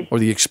debris? Or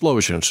the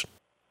explosions.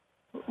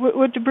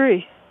 What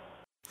debris?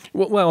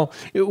 Well,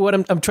 what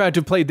I'm trying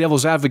to play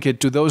devil's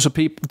advocate to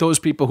those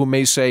people who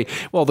may say,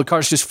 well, the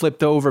car's just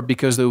flipped over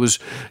because there was,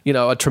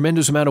 a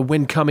tremendous amount of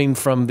wind coming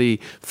from the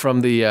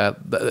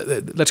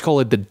let's call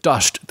it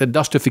the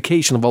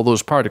dustification of all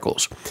those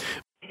particles.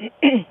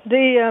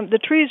 The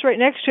trees right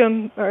next to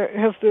them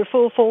have their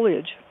full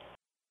foliage.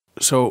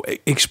 So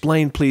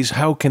explain, please,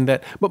 how can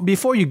that... But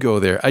before you go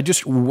there, I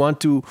just want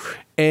to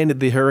end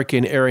the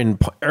Hurricane Aaron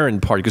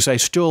part, because I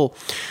still...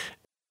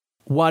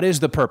 What is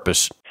the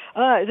purpose?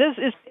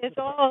 It's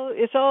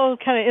all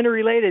kind of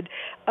interrelated.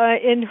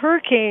 In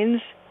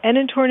hurricanes and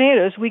in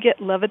tornadoes, we get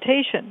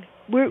levitation.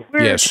 We're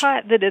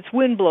taught that it's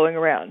wind blowing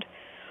around.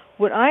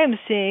 What I am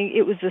seeing,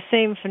 it was the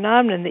same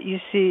phenomenon that you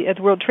see at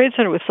the World Trade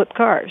Center with flipped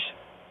cars.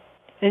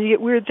 And you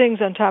get weird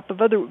things on top of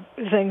other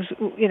things,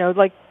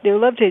 like they were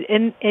levitated.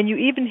 And you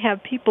even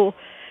have people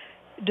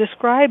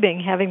describing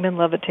having been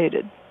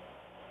levitated.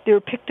 They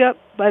were picked up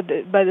by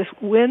this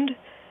wind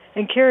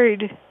and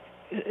carried,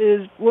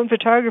 as one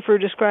photographer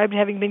described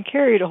having been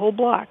carried a whole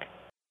block.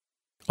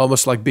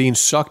 Almost like being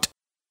sucked?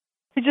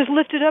 He just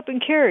lifted up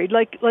and carried,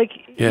 like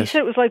yes. He said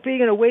it was like being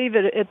in a wave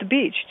at the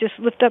beach, just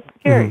lift up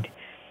and carried.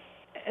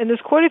 Mm-hmm. And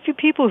there's quite a few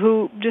people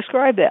who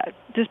describe that,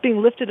 just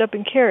being lifted up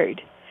and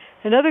carried.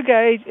 Another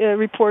guy, a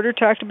reporter,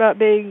 talked about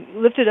being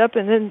lifted up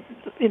and then,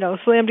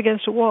 slammed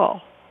against a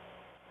wall.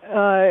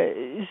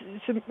 And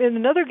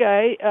another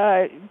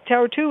guy,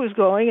 Tower 2 was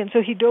going, and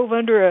so he dove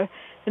under an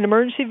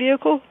emergency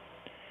vehicle,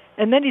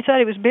 and then he thought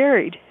he was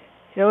buried,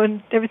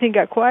 and everything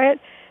got quiet.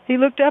 He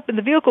looked up, and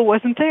the vehicle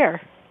wasn't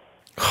there.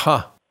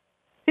 Huh.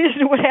 He didn't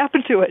know what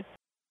happened to it.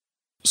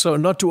 So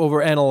not to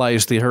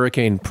overanalyze the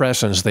hurricane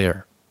presence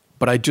there,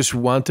 but I just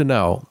want to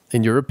know,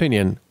 in your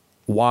opinion,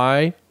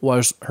 why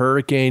was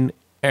Hurricane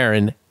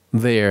Aaron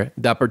there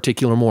that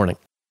particular morning?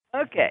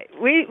 Okay,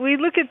 we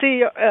look at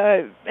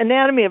the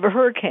anatomy of a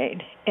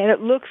hurricane, and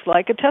it looks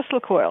like a Tesla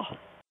coil.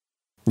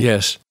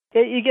 Yes.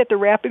 You get the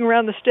wrapping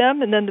around the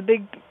stem and then the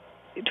big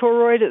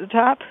toroid at the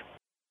top.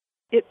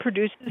 It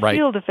produces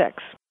field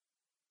effects.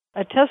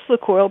 A Tesla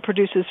coil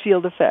produces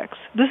field effects.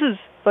 This is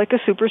like a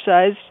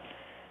supersized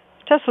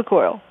Tesla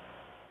coil.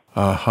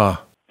 Uh-huh.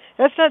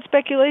 That's not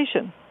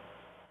speculation.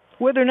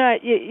 Whether or not,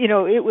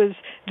 it was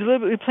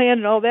deliberately planned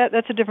and all that,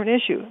 that's a different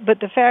issue.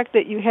 But the fact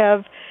that you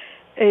have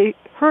a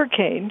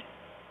hurricane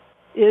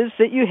is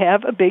that you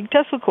have a big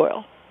Tesla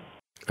coil.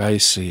 I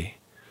see.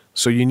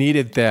 So you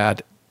needed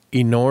that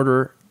in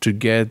order to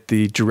get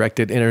the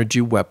directed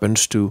energy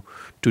weapons to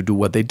do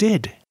what they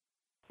did.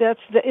 It's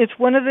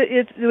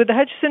with the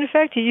Hutchison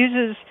effect, he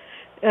uses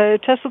a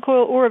Tesla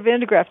coil or a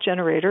Van de Graaff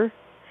generator,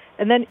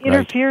 and then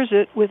interferes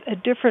it with a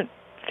different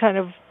kind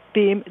of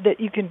beam that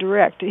you can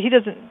direct. He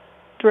doesn't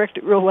direct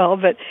it real well,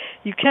 but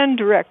you can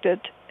direct it,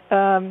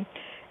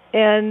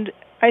 and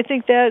I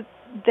think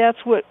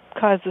that's what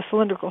caused the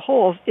cylindrical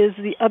holes, is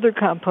the other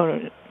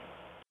component.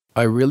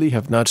 I really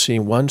have not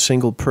seen one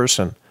single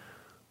person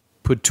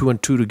put two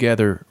and two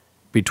together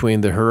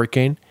between the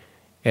hurricane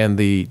and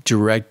the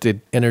directed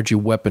energy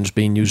weapons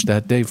being used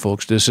that day,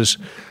 folks. This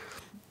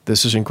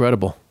is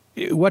incredible.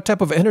 What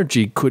type of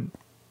energy could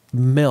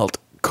melt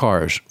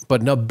cars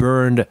but not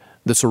burn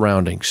the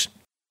surroundings?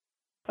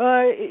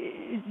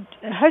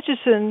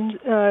 Hutchison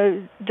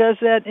does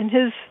that in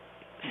his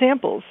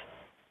samples.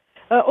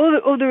 There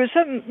was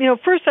something,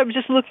 first I was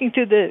just looking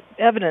through the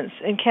evidence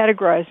and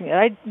categorizing it.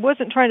 I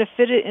wasn't trying to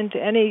fit it into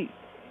any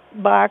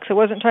box. I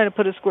wasn't trying to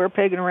put a square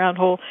peg in a round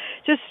hole.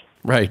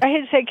 I had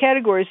to say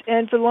categories,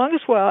 and for the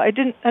longest while I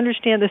didn't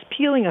understand this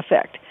peeling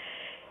effect.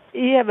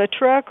 You have a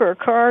truck or a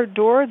car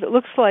door that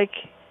looks like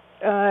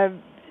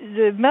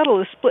the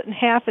metal is split in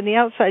half and the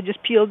outside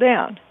just peeled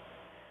down,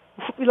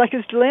 like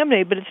it's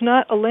delaminated, but it's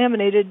not a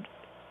laminated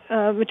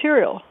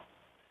material.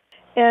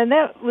 And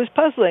that was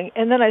puzzling.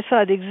 And then I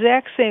saw the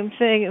exact same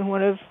thing in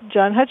one of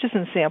John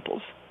Hutchison's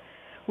samples,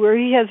 where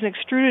he has an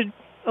extruded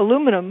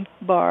aluminum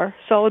bar,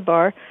 solid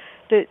bar,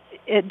 that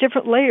at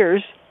different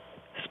layers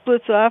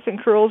splits off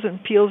and curls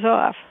and peels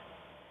off.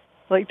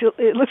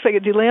 It looks like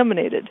it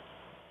delaminated.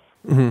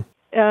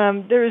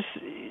 Mm-hmm. There's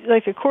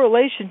like a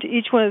correlation to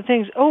each one of the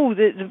things.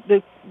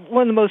 The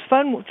one of the most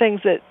fun things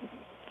that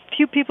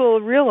few people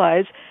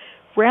realize,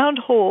 round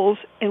holes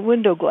in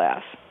window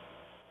glass.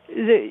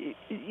 You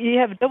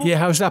have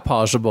how's that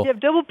possible? You have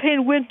double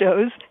pane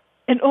windows,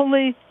 and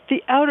only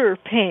the outer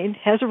pane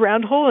has a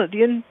round hole in it.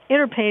 The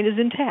inner pane is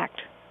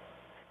intact.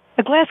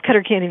 A glass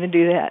cutter can't even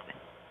do that.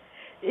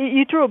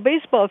 You throw a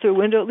baseball through a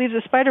window, it leaves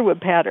a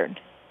spiderweb pattern.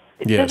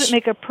 It doesn't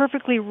make a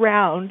perfectly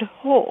round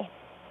hole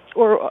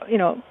or,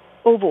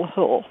 oval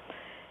hole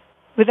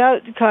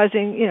without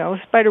causing,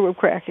 spiderweb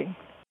cracking.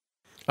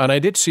 And I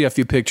did see a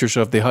few pictures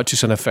of the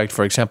Hutchison effect,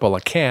 for example,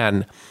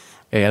 an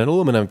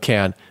aluminum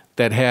can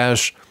that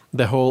has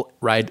the hole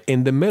right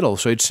in the middle.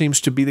 So it seems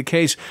to be the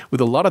case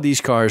with a lot of these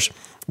cars,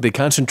 the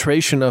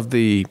concentration of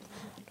the,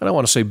 I don't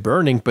want to say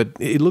burning, but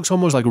it looks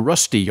almost like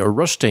rusty or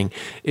rusting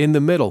in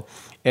the middle.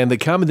 And the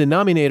common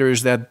denominator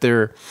is that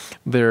their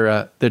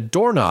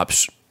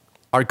doorknobs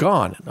are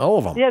gone, all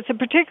of them. Yeah, it's a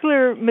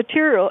particular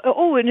material.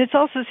 Oh, and it's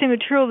also the same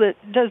material that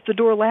does the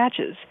door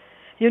latches.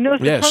 You'll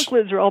notice the trunk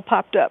lids are all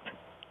popped up.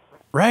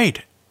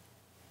 Right.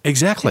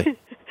 Exactly.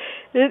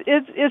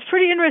 It's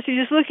pretty interesting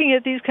just looking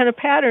at these kind of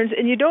patterns,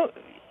 and you don't.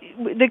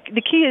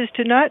 The key is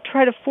to not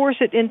try to force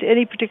it into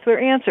any particular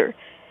answer.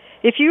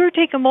 If you were to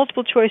take a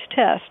multiple choice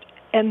test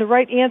and the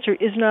right answer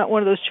is not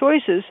one of those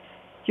choices,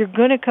 you're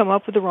going to come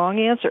up with the wrong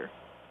answer.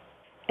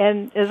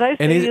 And as I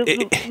say,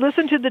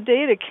 listen to the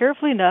data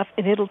carefully enough,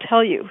 and it'll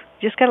tell you.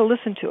 You just got to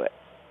listen to it.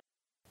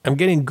 I'm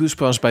getting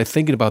goosebumps by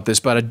thinking about this,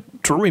 but I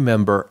do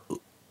remember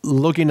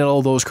looking at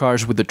all those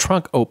cars with the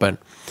trunk open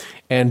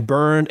and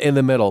burned in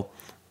the middle.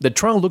 The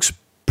trunk looks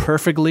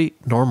perfectly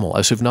normal,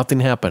 as if nothing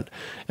happened.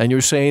 And you're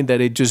saying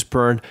that it just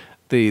burned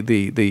the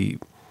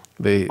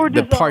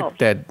part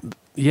that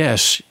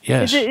Yes,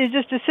 yes. It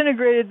just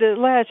disintegrated the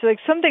latch. Like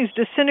something's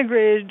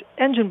disintegrated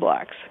engine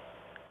blocks.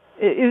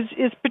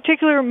 It's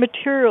particular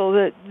material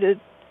that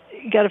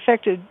got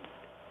affected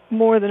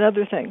more than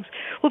other things.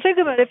 Well, think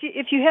about it.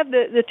 If you have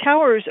the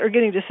towers are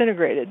getting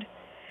disintegrated,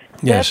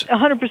 yes,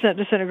 that's 100%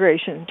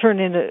 disintegration turned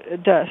into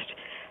dust.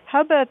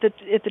 How about at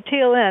the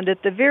tail end,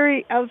 at the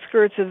very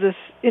outskirts of this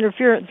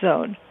interference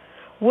zone,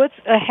 what's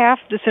a half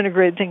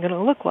disintegrated thing going to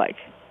look like?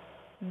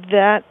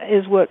 That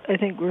is what I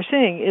think we're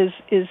seeing,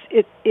 is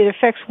it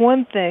affects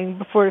one thing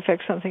before it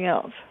affects something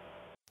else.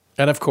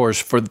 And of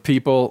course, for the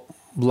people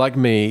like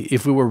me,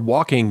 if we were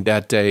walking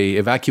that day,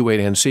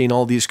 evacuating and seeing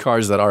all these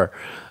cars that are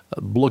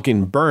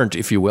looking burnt,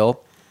 if you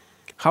will,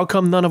 how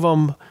come none of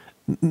them,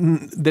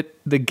 that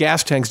the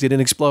gas tanks didn't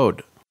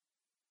explode?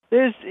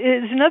 There's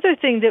another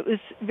thing that was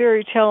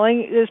very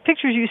telling. There's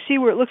pictures you see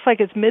where it looks like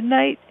it's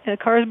midnight and a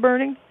car's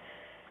burning.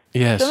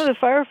 Yes. Some of the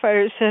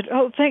firefighters said,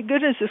 "Oh, thank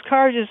goodness this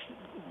car just,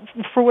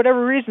 for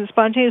whatever reason,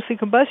 spontaneously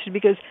combusted,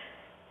 because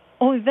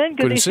only then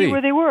could they see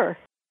where they were."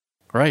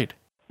 Right.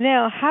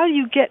 Now, how do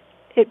you get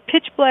it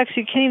pitch black so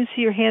you can't even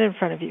see your hand in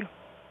front of you?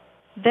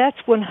 That's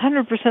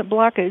 100%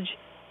 blockage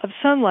of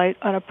sunlight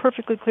on a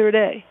perfectly clear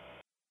day.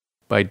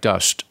 By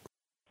dust.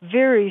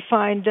 Very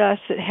fine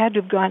dust that had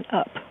to have gone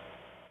up.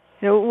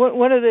 You know,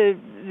 one of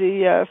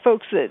the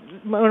folks that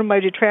one of my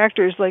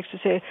detractors likes to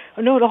say,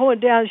 "Oh no, to hold it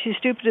down, she's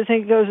stupid to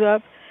think it goes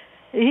up."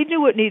 He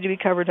knew what needed to be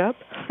covered up.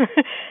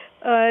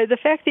 The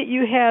fact that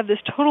you have this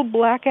total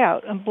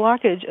blackout and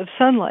blockage of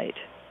sunlight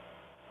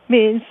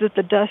means that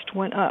the dust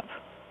went up.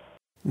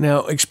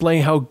 Now,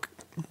 explain how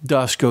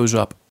dust goes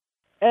up.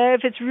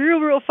 If it's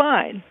real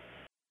fine,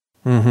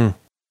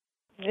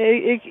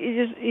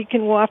 it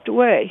can waft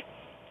away.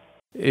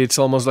 It's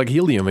almost like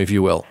helium, if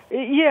you will.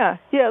 Yeah.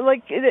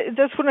 Like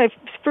that's when I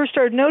first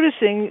started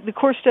noticing the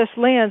coarse dust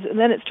lands, and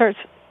then it starts,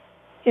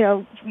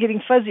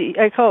 getting fuzzy.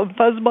 I call them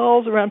fuzz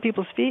balls around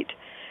people's feet,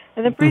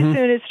 and then pretty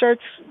soon it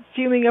starts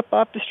fuming up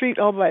off the street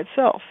all by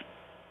itself.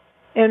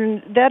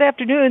 And that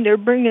afternoon, they're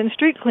bringing in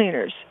street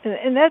cleaners,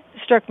 and that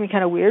struck me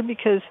kind of weird,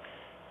 because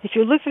if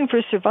you're looking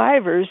for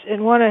survivors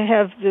and want to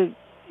have the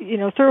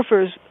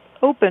thoroughfares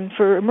open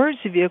for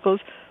emergency vehicles,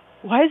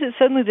 why is it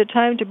suddenly the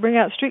time to bring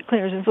out street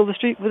cleaners and fill the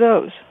street with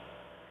those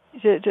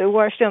to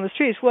wash down the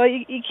streets? Well,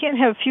 you can't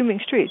have fuming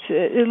streets.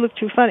 It looked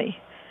too funny.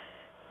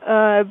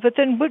 But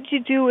then what do you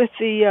do with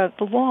the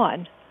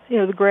lawn?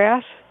 The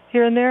grass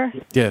here and there?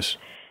 Yes.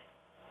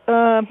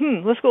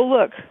 Let's go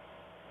look.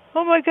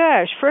 Oh my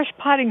gosh, fresh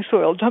potting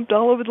soil dumped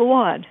all over the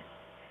lawn.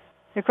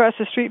 Across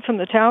the street from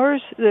the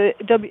towers, the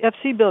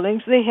WFC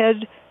buildings, they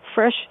had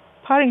fresh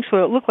potting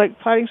soil. It looked like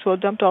potting soil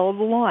dumped all over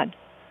the lawn.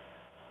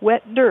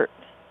 Wet dirt.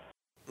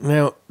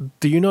 Now,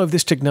 do you know if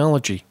this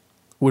technology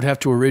would have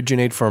to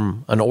originate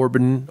from an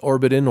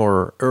orbiting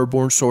or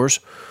airborne source,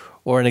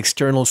 or an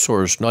external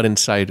source not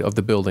inside of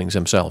the buildings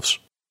themselves?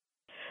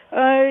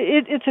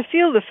 It's a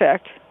field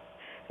effect.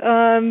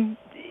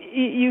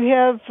 You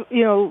have,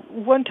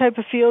 one type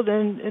of field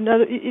and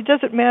another. It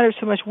doesn't matter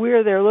so much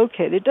where they're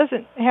located. It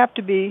doesn't have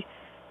to be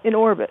in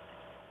orbit.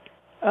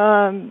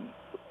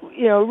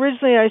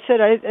 Originally I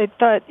said I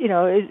thought,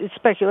 it's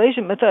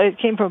speculation, but I thought it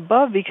came from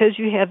above, because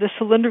you have the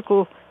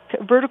cylindrical,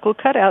 vertical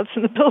cutouts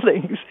in the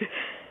buildings.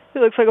 It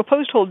looks like a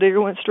post hole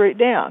digger went straight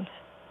down,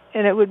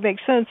 and it would make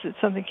sense that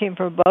something came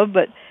from above,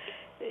 but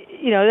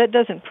that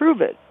doesn't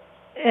prove it.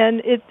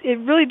 And it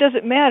really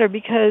doesn't matter,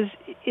 because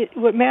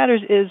what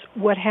matters is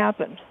what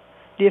happened,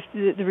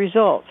 the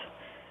result.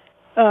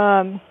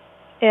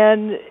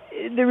 And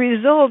the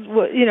result,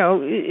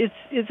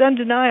 it's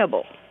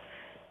undeniable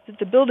that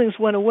the buildings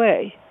went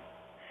away.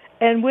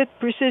 And with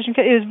precision,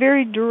 it was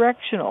very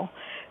directional.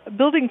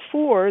 Building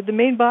 4, the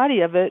main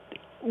body of it,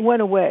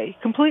 went away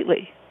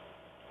completely,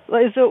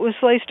 as though it was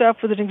sliced off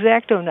with an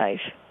X-Acto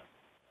knife.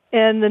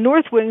 And the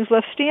north wings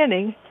left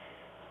standing.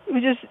 It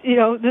was just,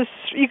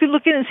 you could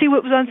look in and see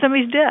what was on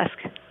somebody's desk.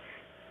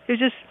 It was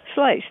just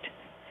sliced.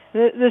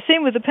 The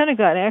same with the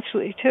Pentagon,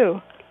 actually,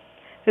 too.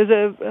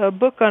 There's a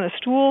book on a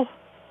stool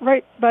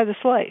right by the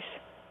slice.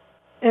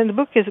 And the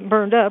book isn't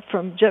burned up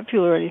from jet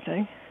fuel or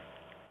anything.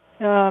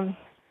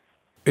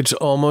 It's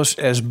almost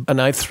as a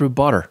knife through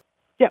butter.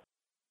 Yeah.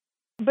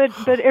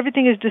 But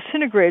everything is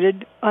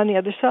disintegrated on the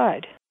other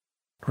side.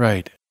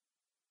 Right.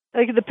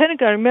 Like the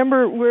Pentagon,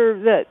 remember where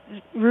that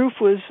roof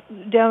was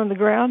down on the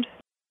ground?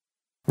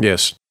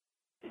 Yes.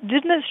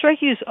 Didn't it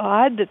strike you as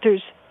odd that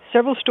there's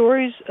several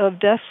stories of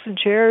desks and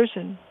chairs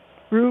and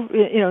roof,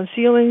 and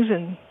ceilings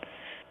and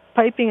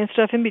piping and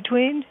stuff in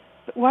between?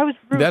 Why was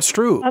the roof That's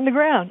true. on the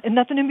ground and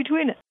nothing in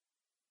between it?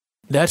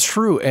 That's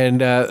true,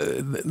 and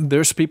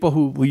there's people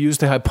who use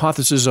the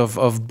hypothesis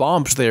of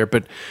bombs there,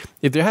 but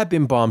if there had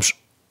been bombs,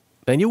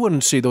 then you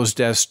wouldn't see those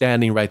desks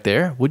standing right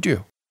there, would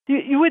you?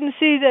 You wouldn't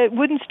see that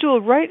wooden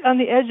stool right on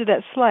the edge of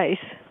that slice.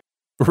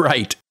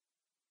 Right.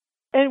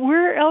 And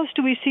where else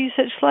do we see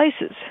such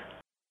slices?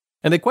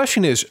 And the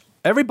question is,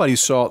 everybody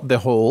saw the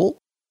hole.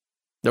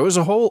 There was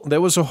a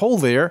hole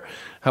there.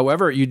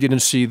 However, you didn't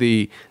see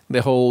the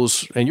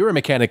holes, and you're a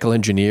mechanical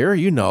engineer.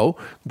 You know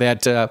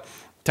that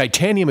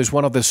Titanium is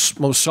one of the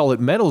most solid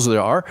metals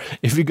there are.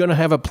 If you're going to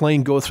have a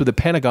plane go through the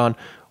Pentagon,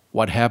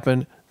 what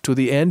happened to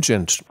the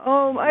engines?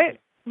 Oh,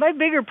 my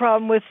bigger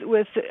problem with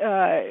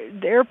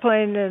the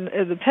airplane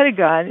and the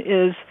Pentagon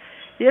is,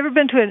 you ever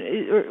been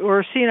to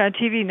or seen on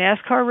TV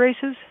NASCAR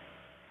races?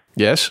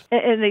 Yes.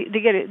 And they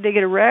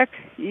get a wreck.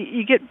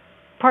 You get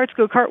parts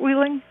go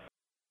cartwheeling.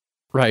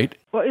 Right.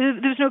 Well,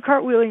 there's no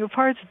cartwheeling of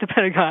parts at the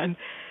Pentagon,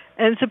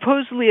 and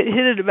supposedly it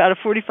hit at about a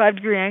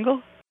 45-degree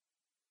angle.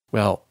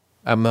 Well,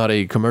 I'm not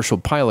a commercial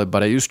pilot,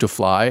 but I used to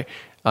fly,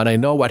 and I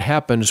know what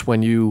happens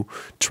when you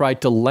try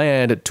to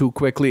land too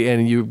quickly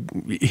and you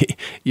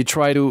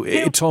try to.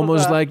 It's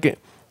almost like,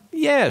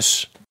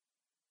 yes.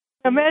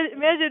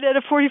 Imagine at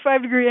a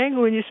 45-degree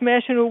angle when you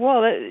smash into a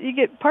wall, you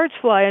get parts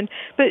flying.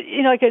 But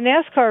like a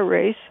NASCAR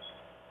race,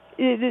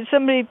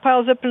 somebody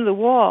piles up into the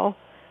wall,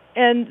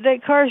 and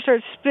that car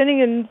starts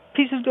spinning, and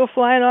pieces go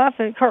flying off,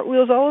 and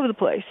cartwheels all over the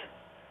place,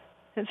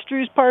 and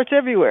strews parts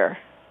everywhere.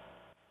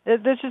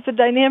 That's just the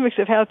dynamics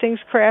of how things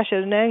crash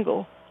at an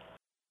angle.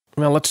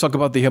 Well, let's talk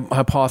about the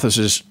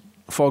hypothesis.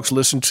 Folks,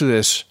 listen to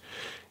this.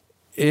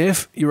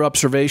 If your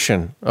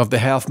observation of the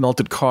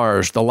half-melted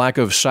cars, the lack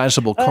of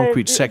sizable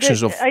concrete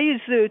sections of... I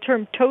use the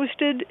term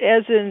toasted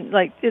as in,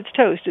 like, it's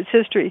toast, it's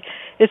history.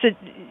 It's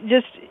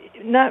just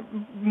not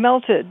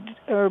melted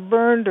or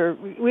burned, or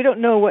we don't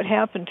know what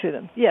happened to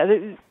them.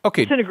 Yeah,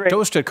 okay, disintegrated.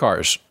 Toasted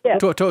cars. Yeah.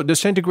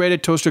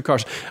 Disintegrated toasted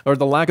cars, or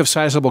the lack of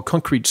sizable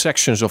concrete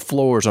sections of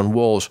floors on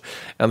walls,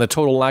 and the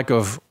total lack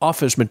of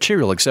office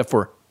material except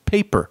for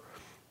paper.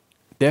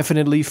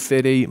 Definitely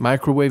fit a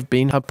microwave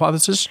beam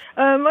hypothesis?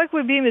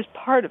 Microwave beam is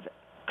part of it.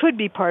 Could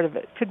be part of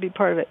it.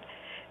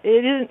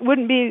 It isn't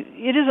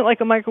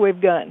like a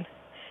microwave gun.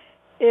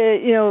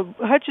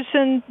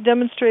 Hutchison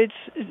demonstrates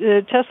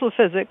Tesla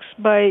physics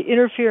by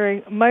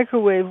interfering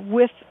microwave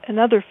with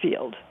another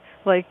field,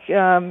 like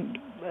a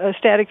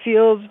static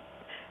field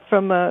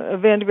from a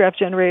Van de Graaff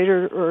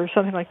generator or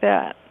something like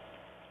that.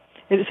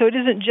 So it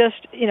isn't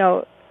just,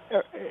 a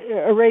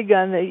ray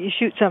gun that you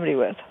shoot somebody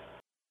with.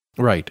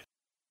 Right.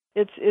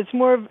 It's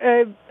more of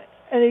an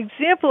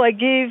example I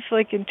gave,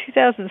 like in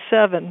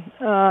 2007,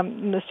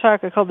 in this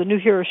talk I called the New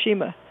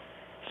Hiroshima.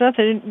 It's not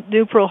the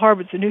new Pearl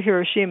Harbor, it's the new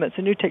Hiroshima. It's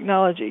a new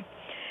technology.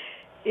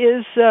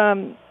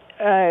 Think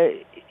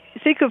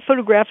of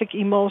photographic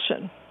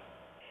emulsion.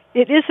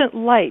 It isn't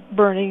light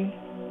burning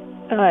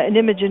an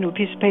image into a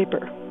piece of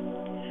paper.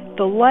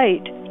 The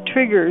light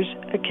triggers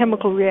a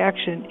chemical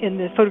reaction in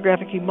the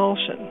photographic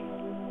emulsion,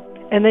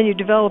 and then you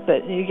develop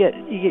it, and you get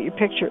your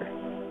picture.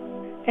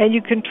 And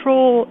you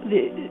control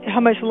how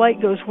much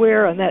light goes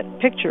where on that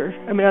picture.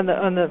 On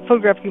the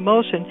photographic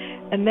emulsion,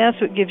 and that's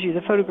what gives you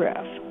the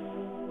photograph.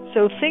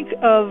 So think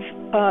of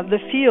the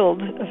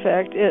field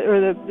effect,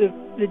 or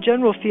the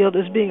general field,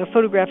 as being a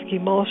photographic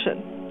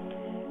emulsion,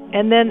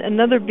 and then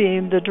another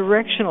beam, the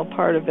directional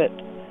part of it,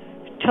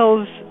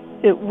 tells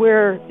it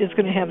where it's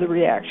going to have the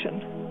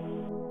reaction.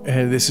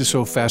 And this is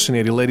so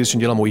fascinating, ladies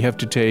and gentlemen. We have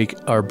to take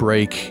our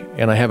break,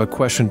 and I have a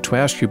question to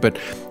ask you, but.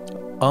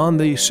 On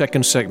the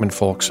second segment,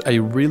 folks, I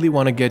really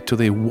want to get to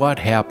the what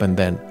happened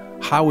then,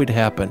 how it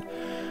happened,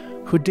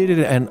 who did it,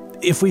 and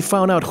if we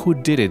found out who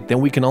did it,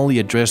 then we can only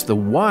address the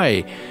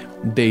why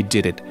they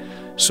did it.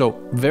 So,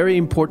 very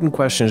important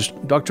questions.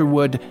 Dr.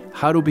 Wood,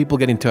 how do people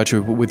get in touch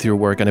with your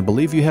work? And I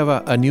believe you have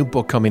a new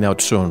book coming out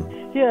soon.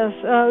 Yes,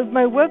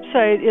 my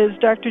website is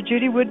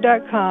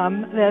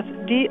drjudywood.com. That's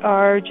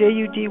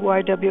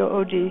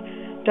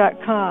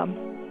drjudywood.com.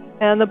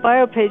 And the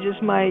bio page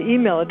is my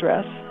email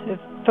address, if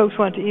folks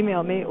want to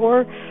email me.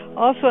 Or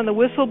also on the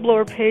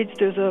whistleblower page,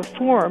 there's a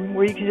form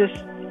where you can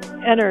just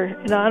enter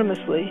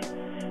anonymously.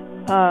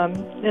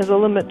 There's a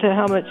limit to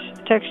how much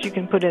text you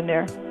can put in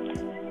there.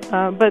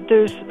 But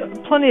there's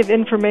plenty of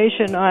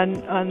information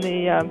on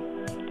the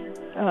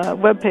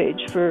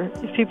webpage for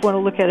if people want to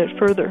look at it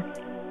further.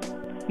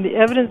 The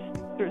evidence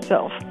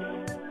itself.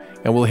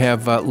 And we'll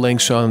have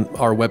links on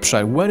our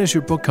website. When is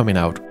your book coming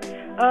out?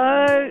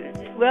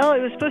 Well,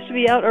 it was supposed to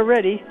be out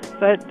already,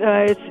 but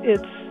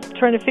it's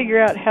trying to figure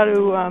out how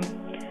to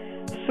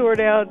sort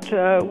out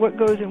what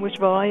goes in which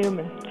volume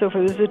and so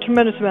forth. There's a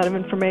tremendous amount of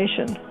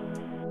information.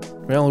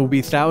 Well, it will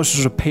be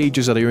thousands of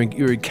pages that you're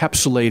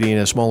encapsulating in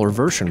a smaller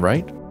version,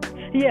 right?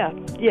 Yeah.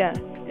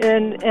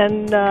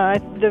 And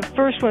the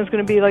first one's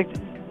going to be like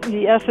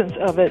the essence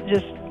of it,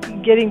 just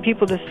getting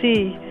people to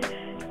see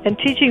and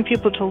teaching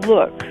people to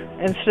look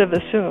instead of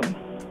assume.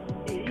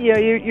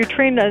 You're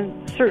trained on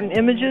certain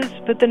images,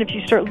 but then if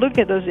you start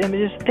looking at those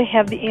images, they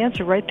have the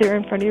answer right there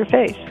in front of your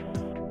face.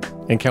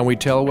 And can we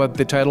tell what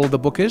the title of the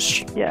book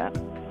is? Yeah.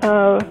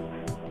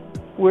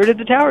 Where did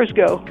the towers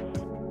go?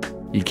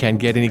 You can't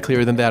get any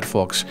clearer than that,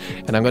 folks.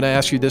 And I'm going to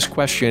ask you this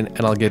question,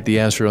 and I'll get the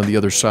answer on the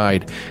other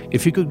side.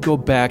 If you could go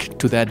back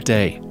to that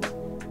day,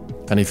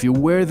 and if you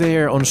were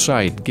there on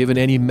site, given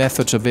any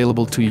methods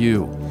available to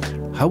you,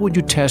 how would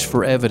you test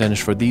for evidence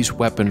for these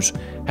weapons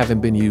having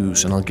been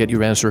used? And I'll get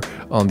your answer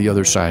on the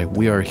other side.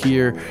 We are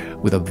here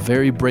with a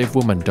very brave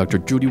woman, Dr.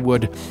 Judy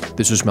Wood.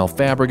 This is Mel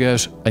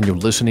Fabregas, and you're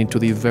listening to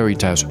The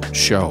Veritas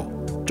Show.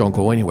 Don't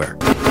go anywhere.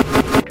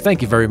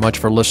 Thank you very much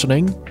for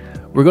listening.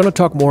 We're going to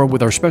talk more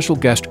with our special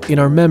guest in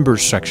our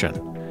members section.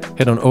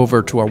 Head on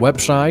over to our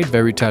website,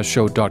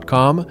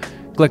 veritasshow.com,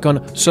 click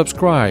on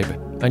subscribe,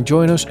 and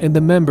join us in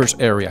the members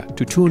area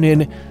to tune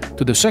in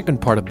to the second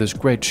part of this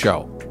great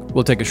show.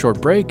 We'll take a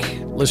short break,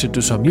 listen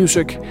to some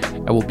music,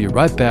 and we'll be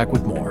right back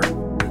with more.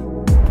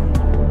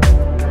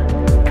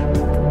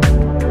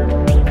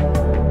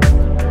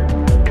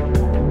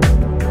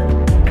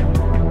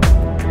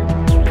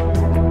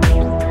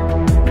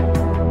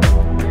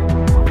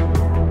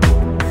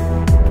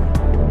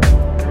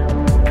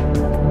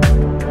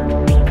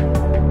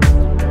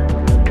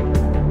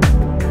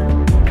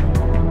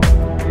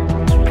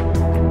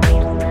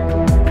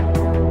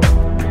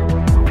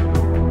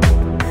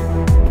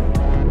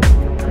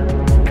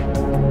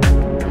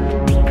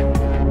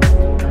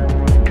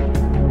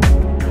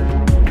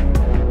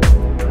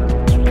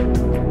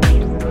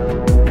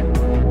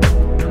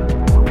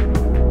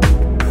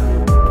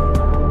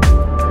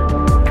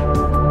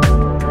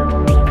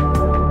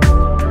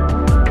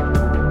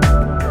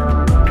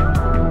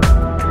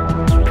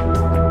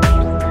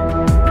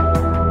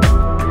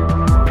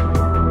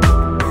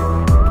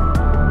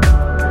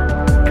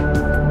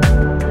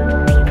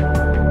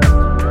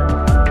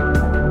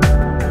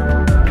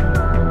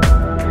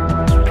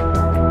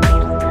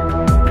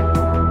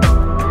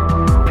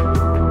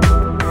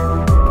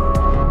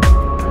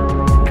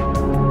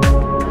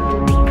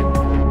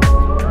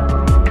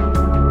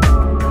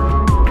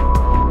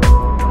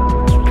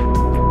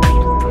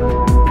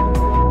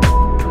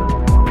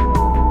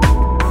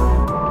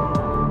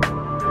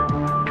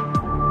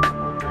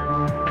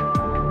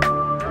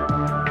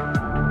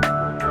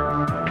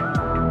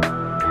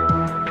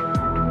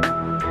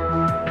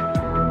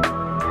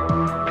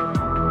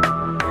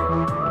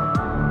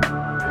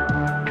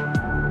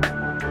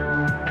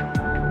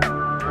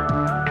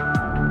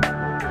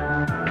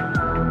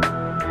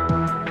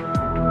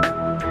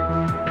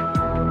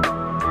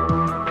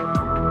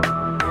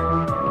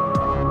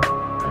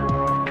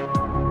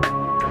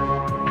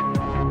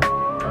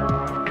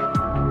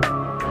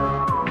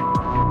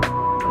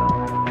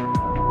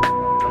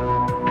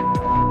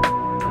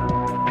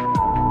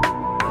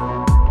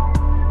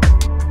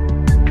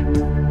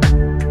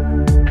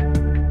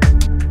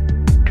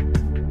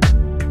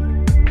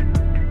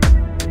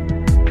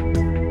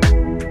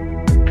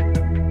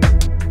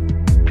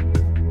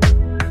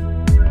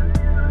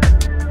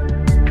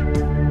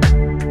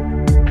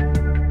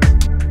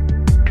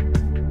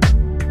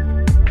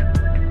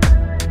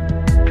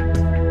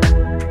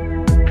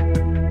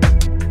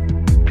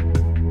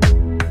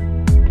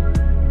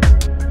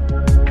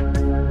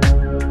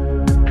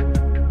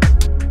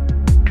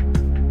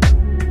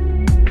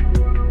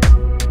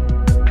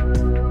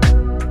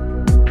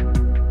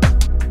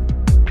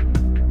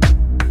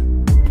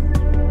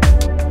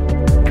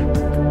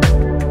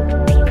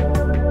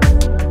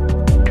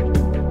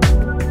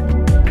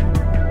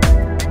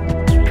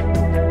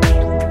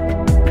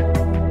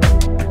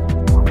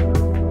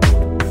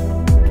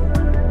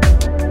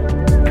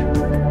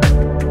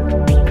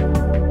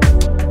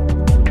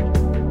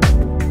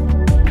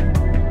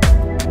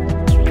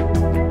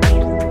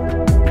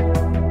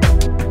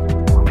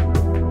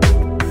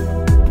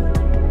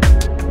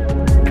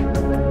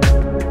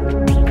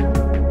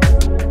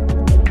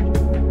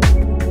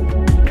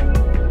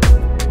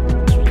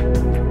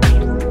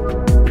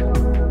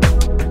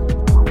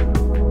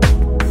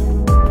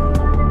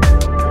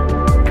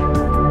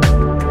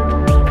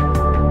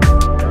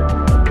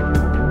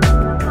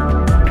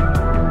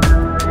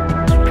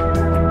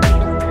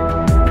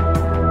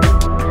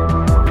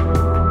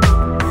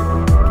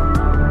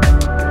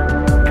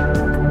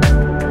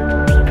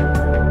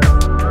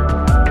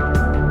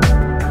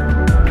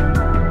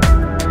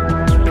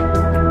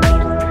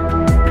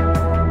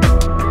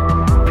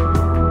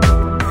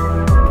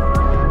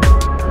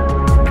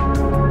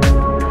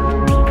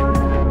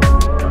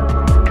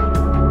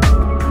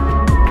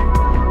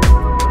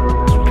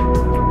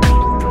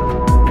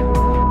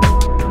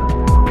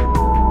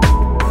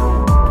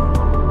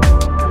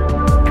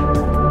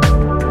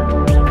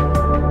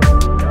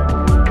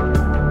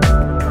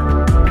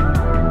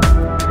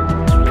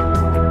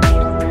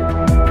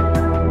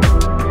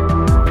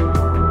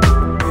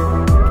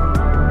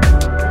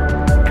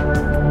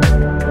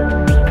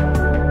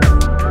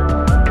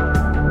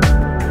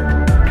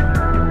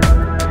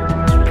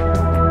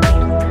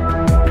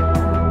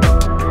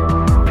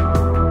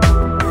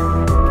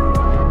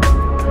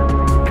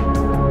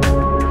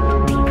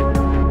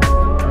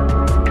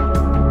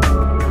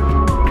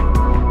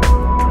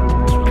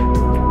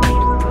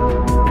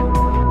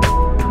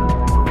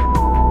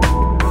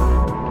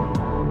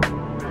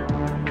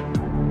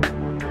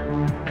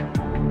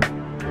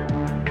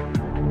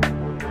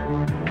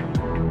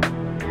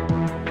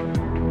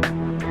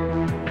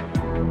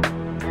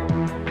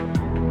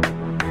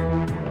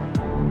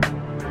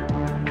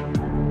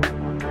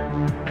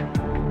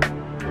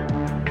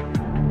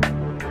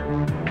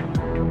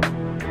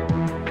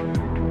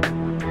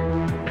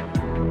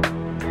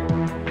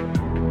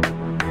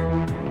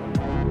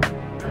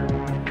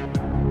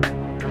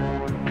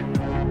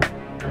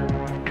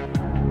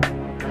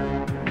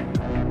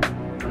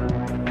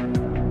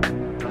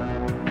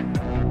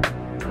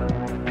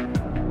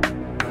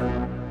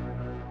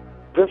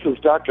 This is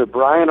Dr.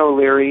 Brian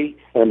O'Leary,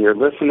 and you're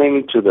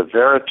listening to the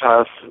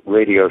Veritas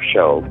Radio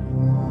Show.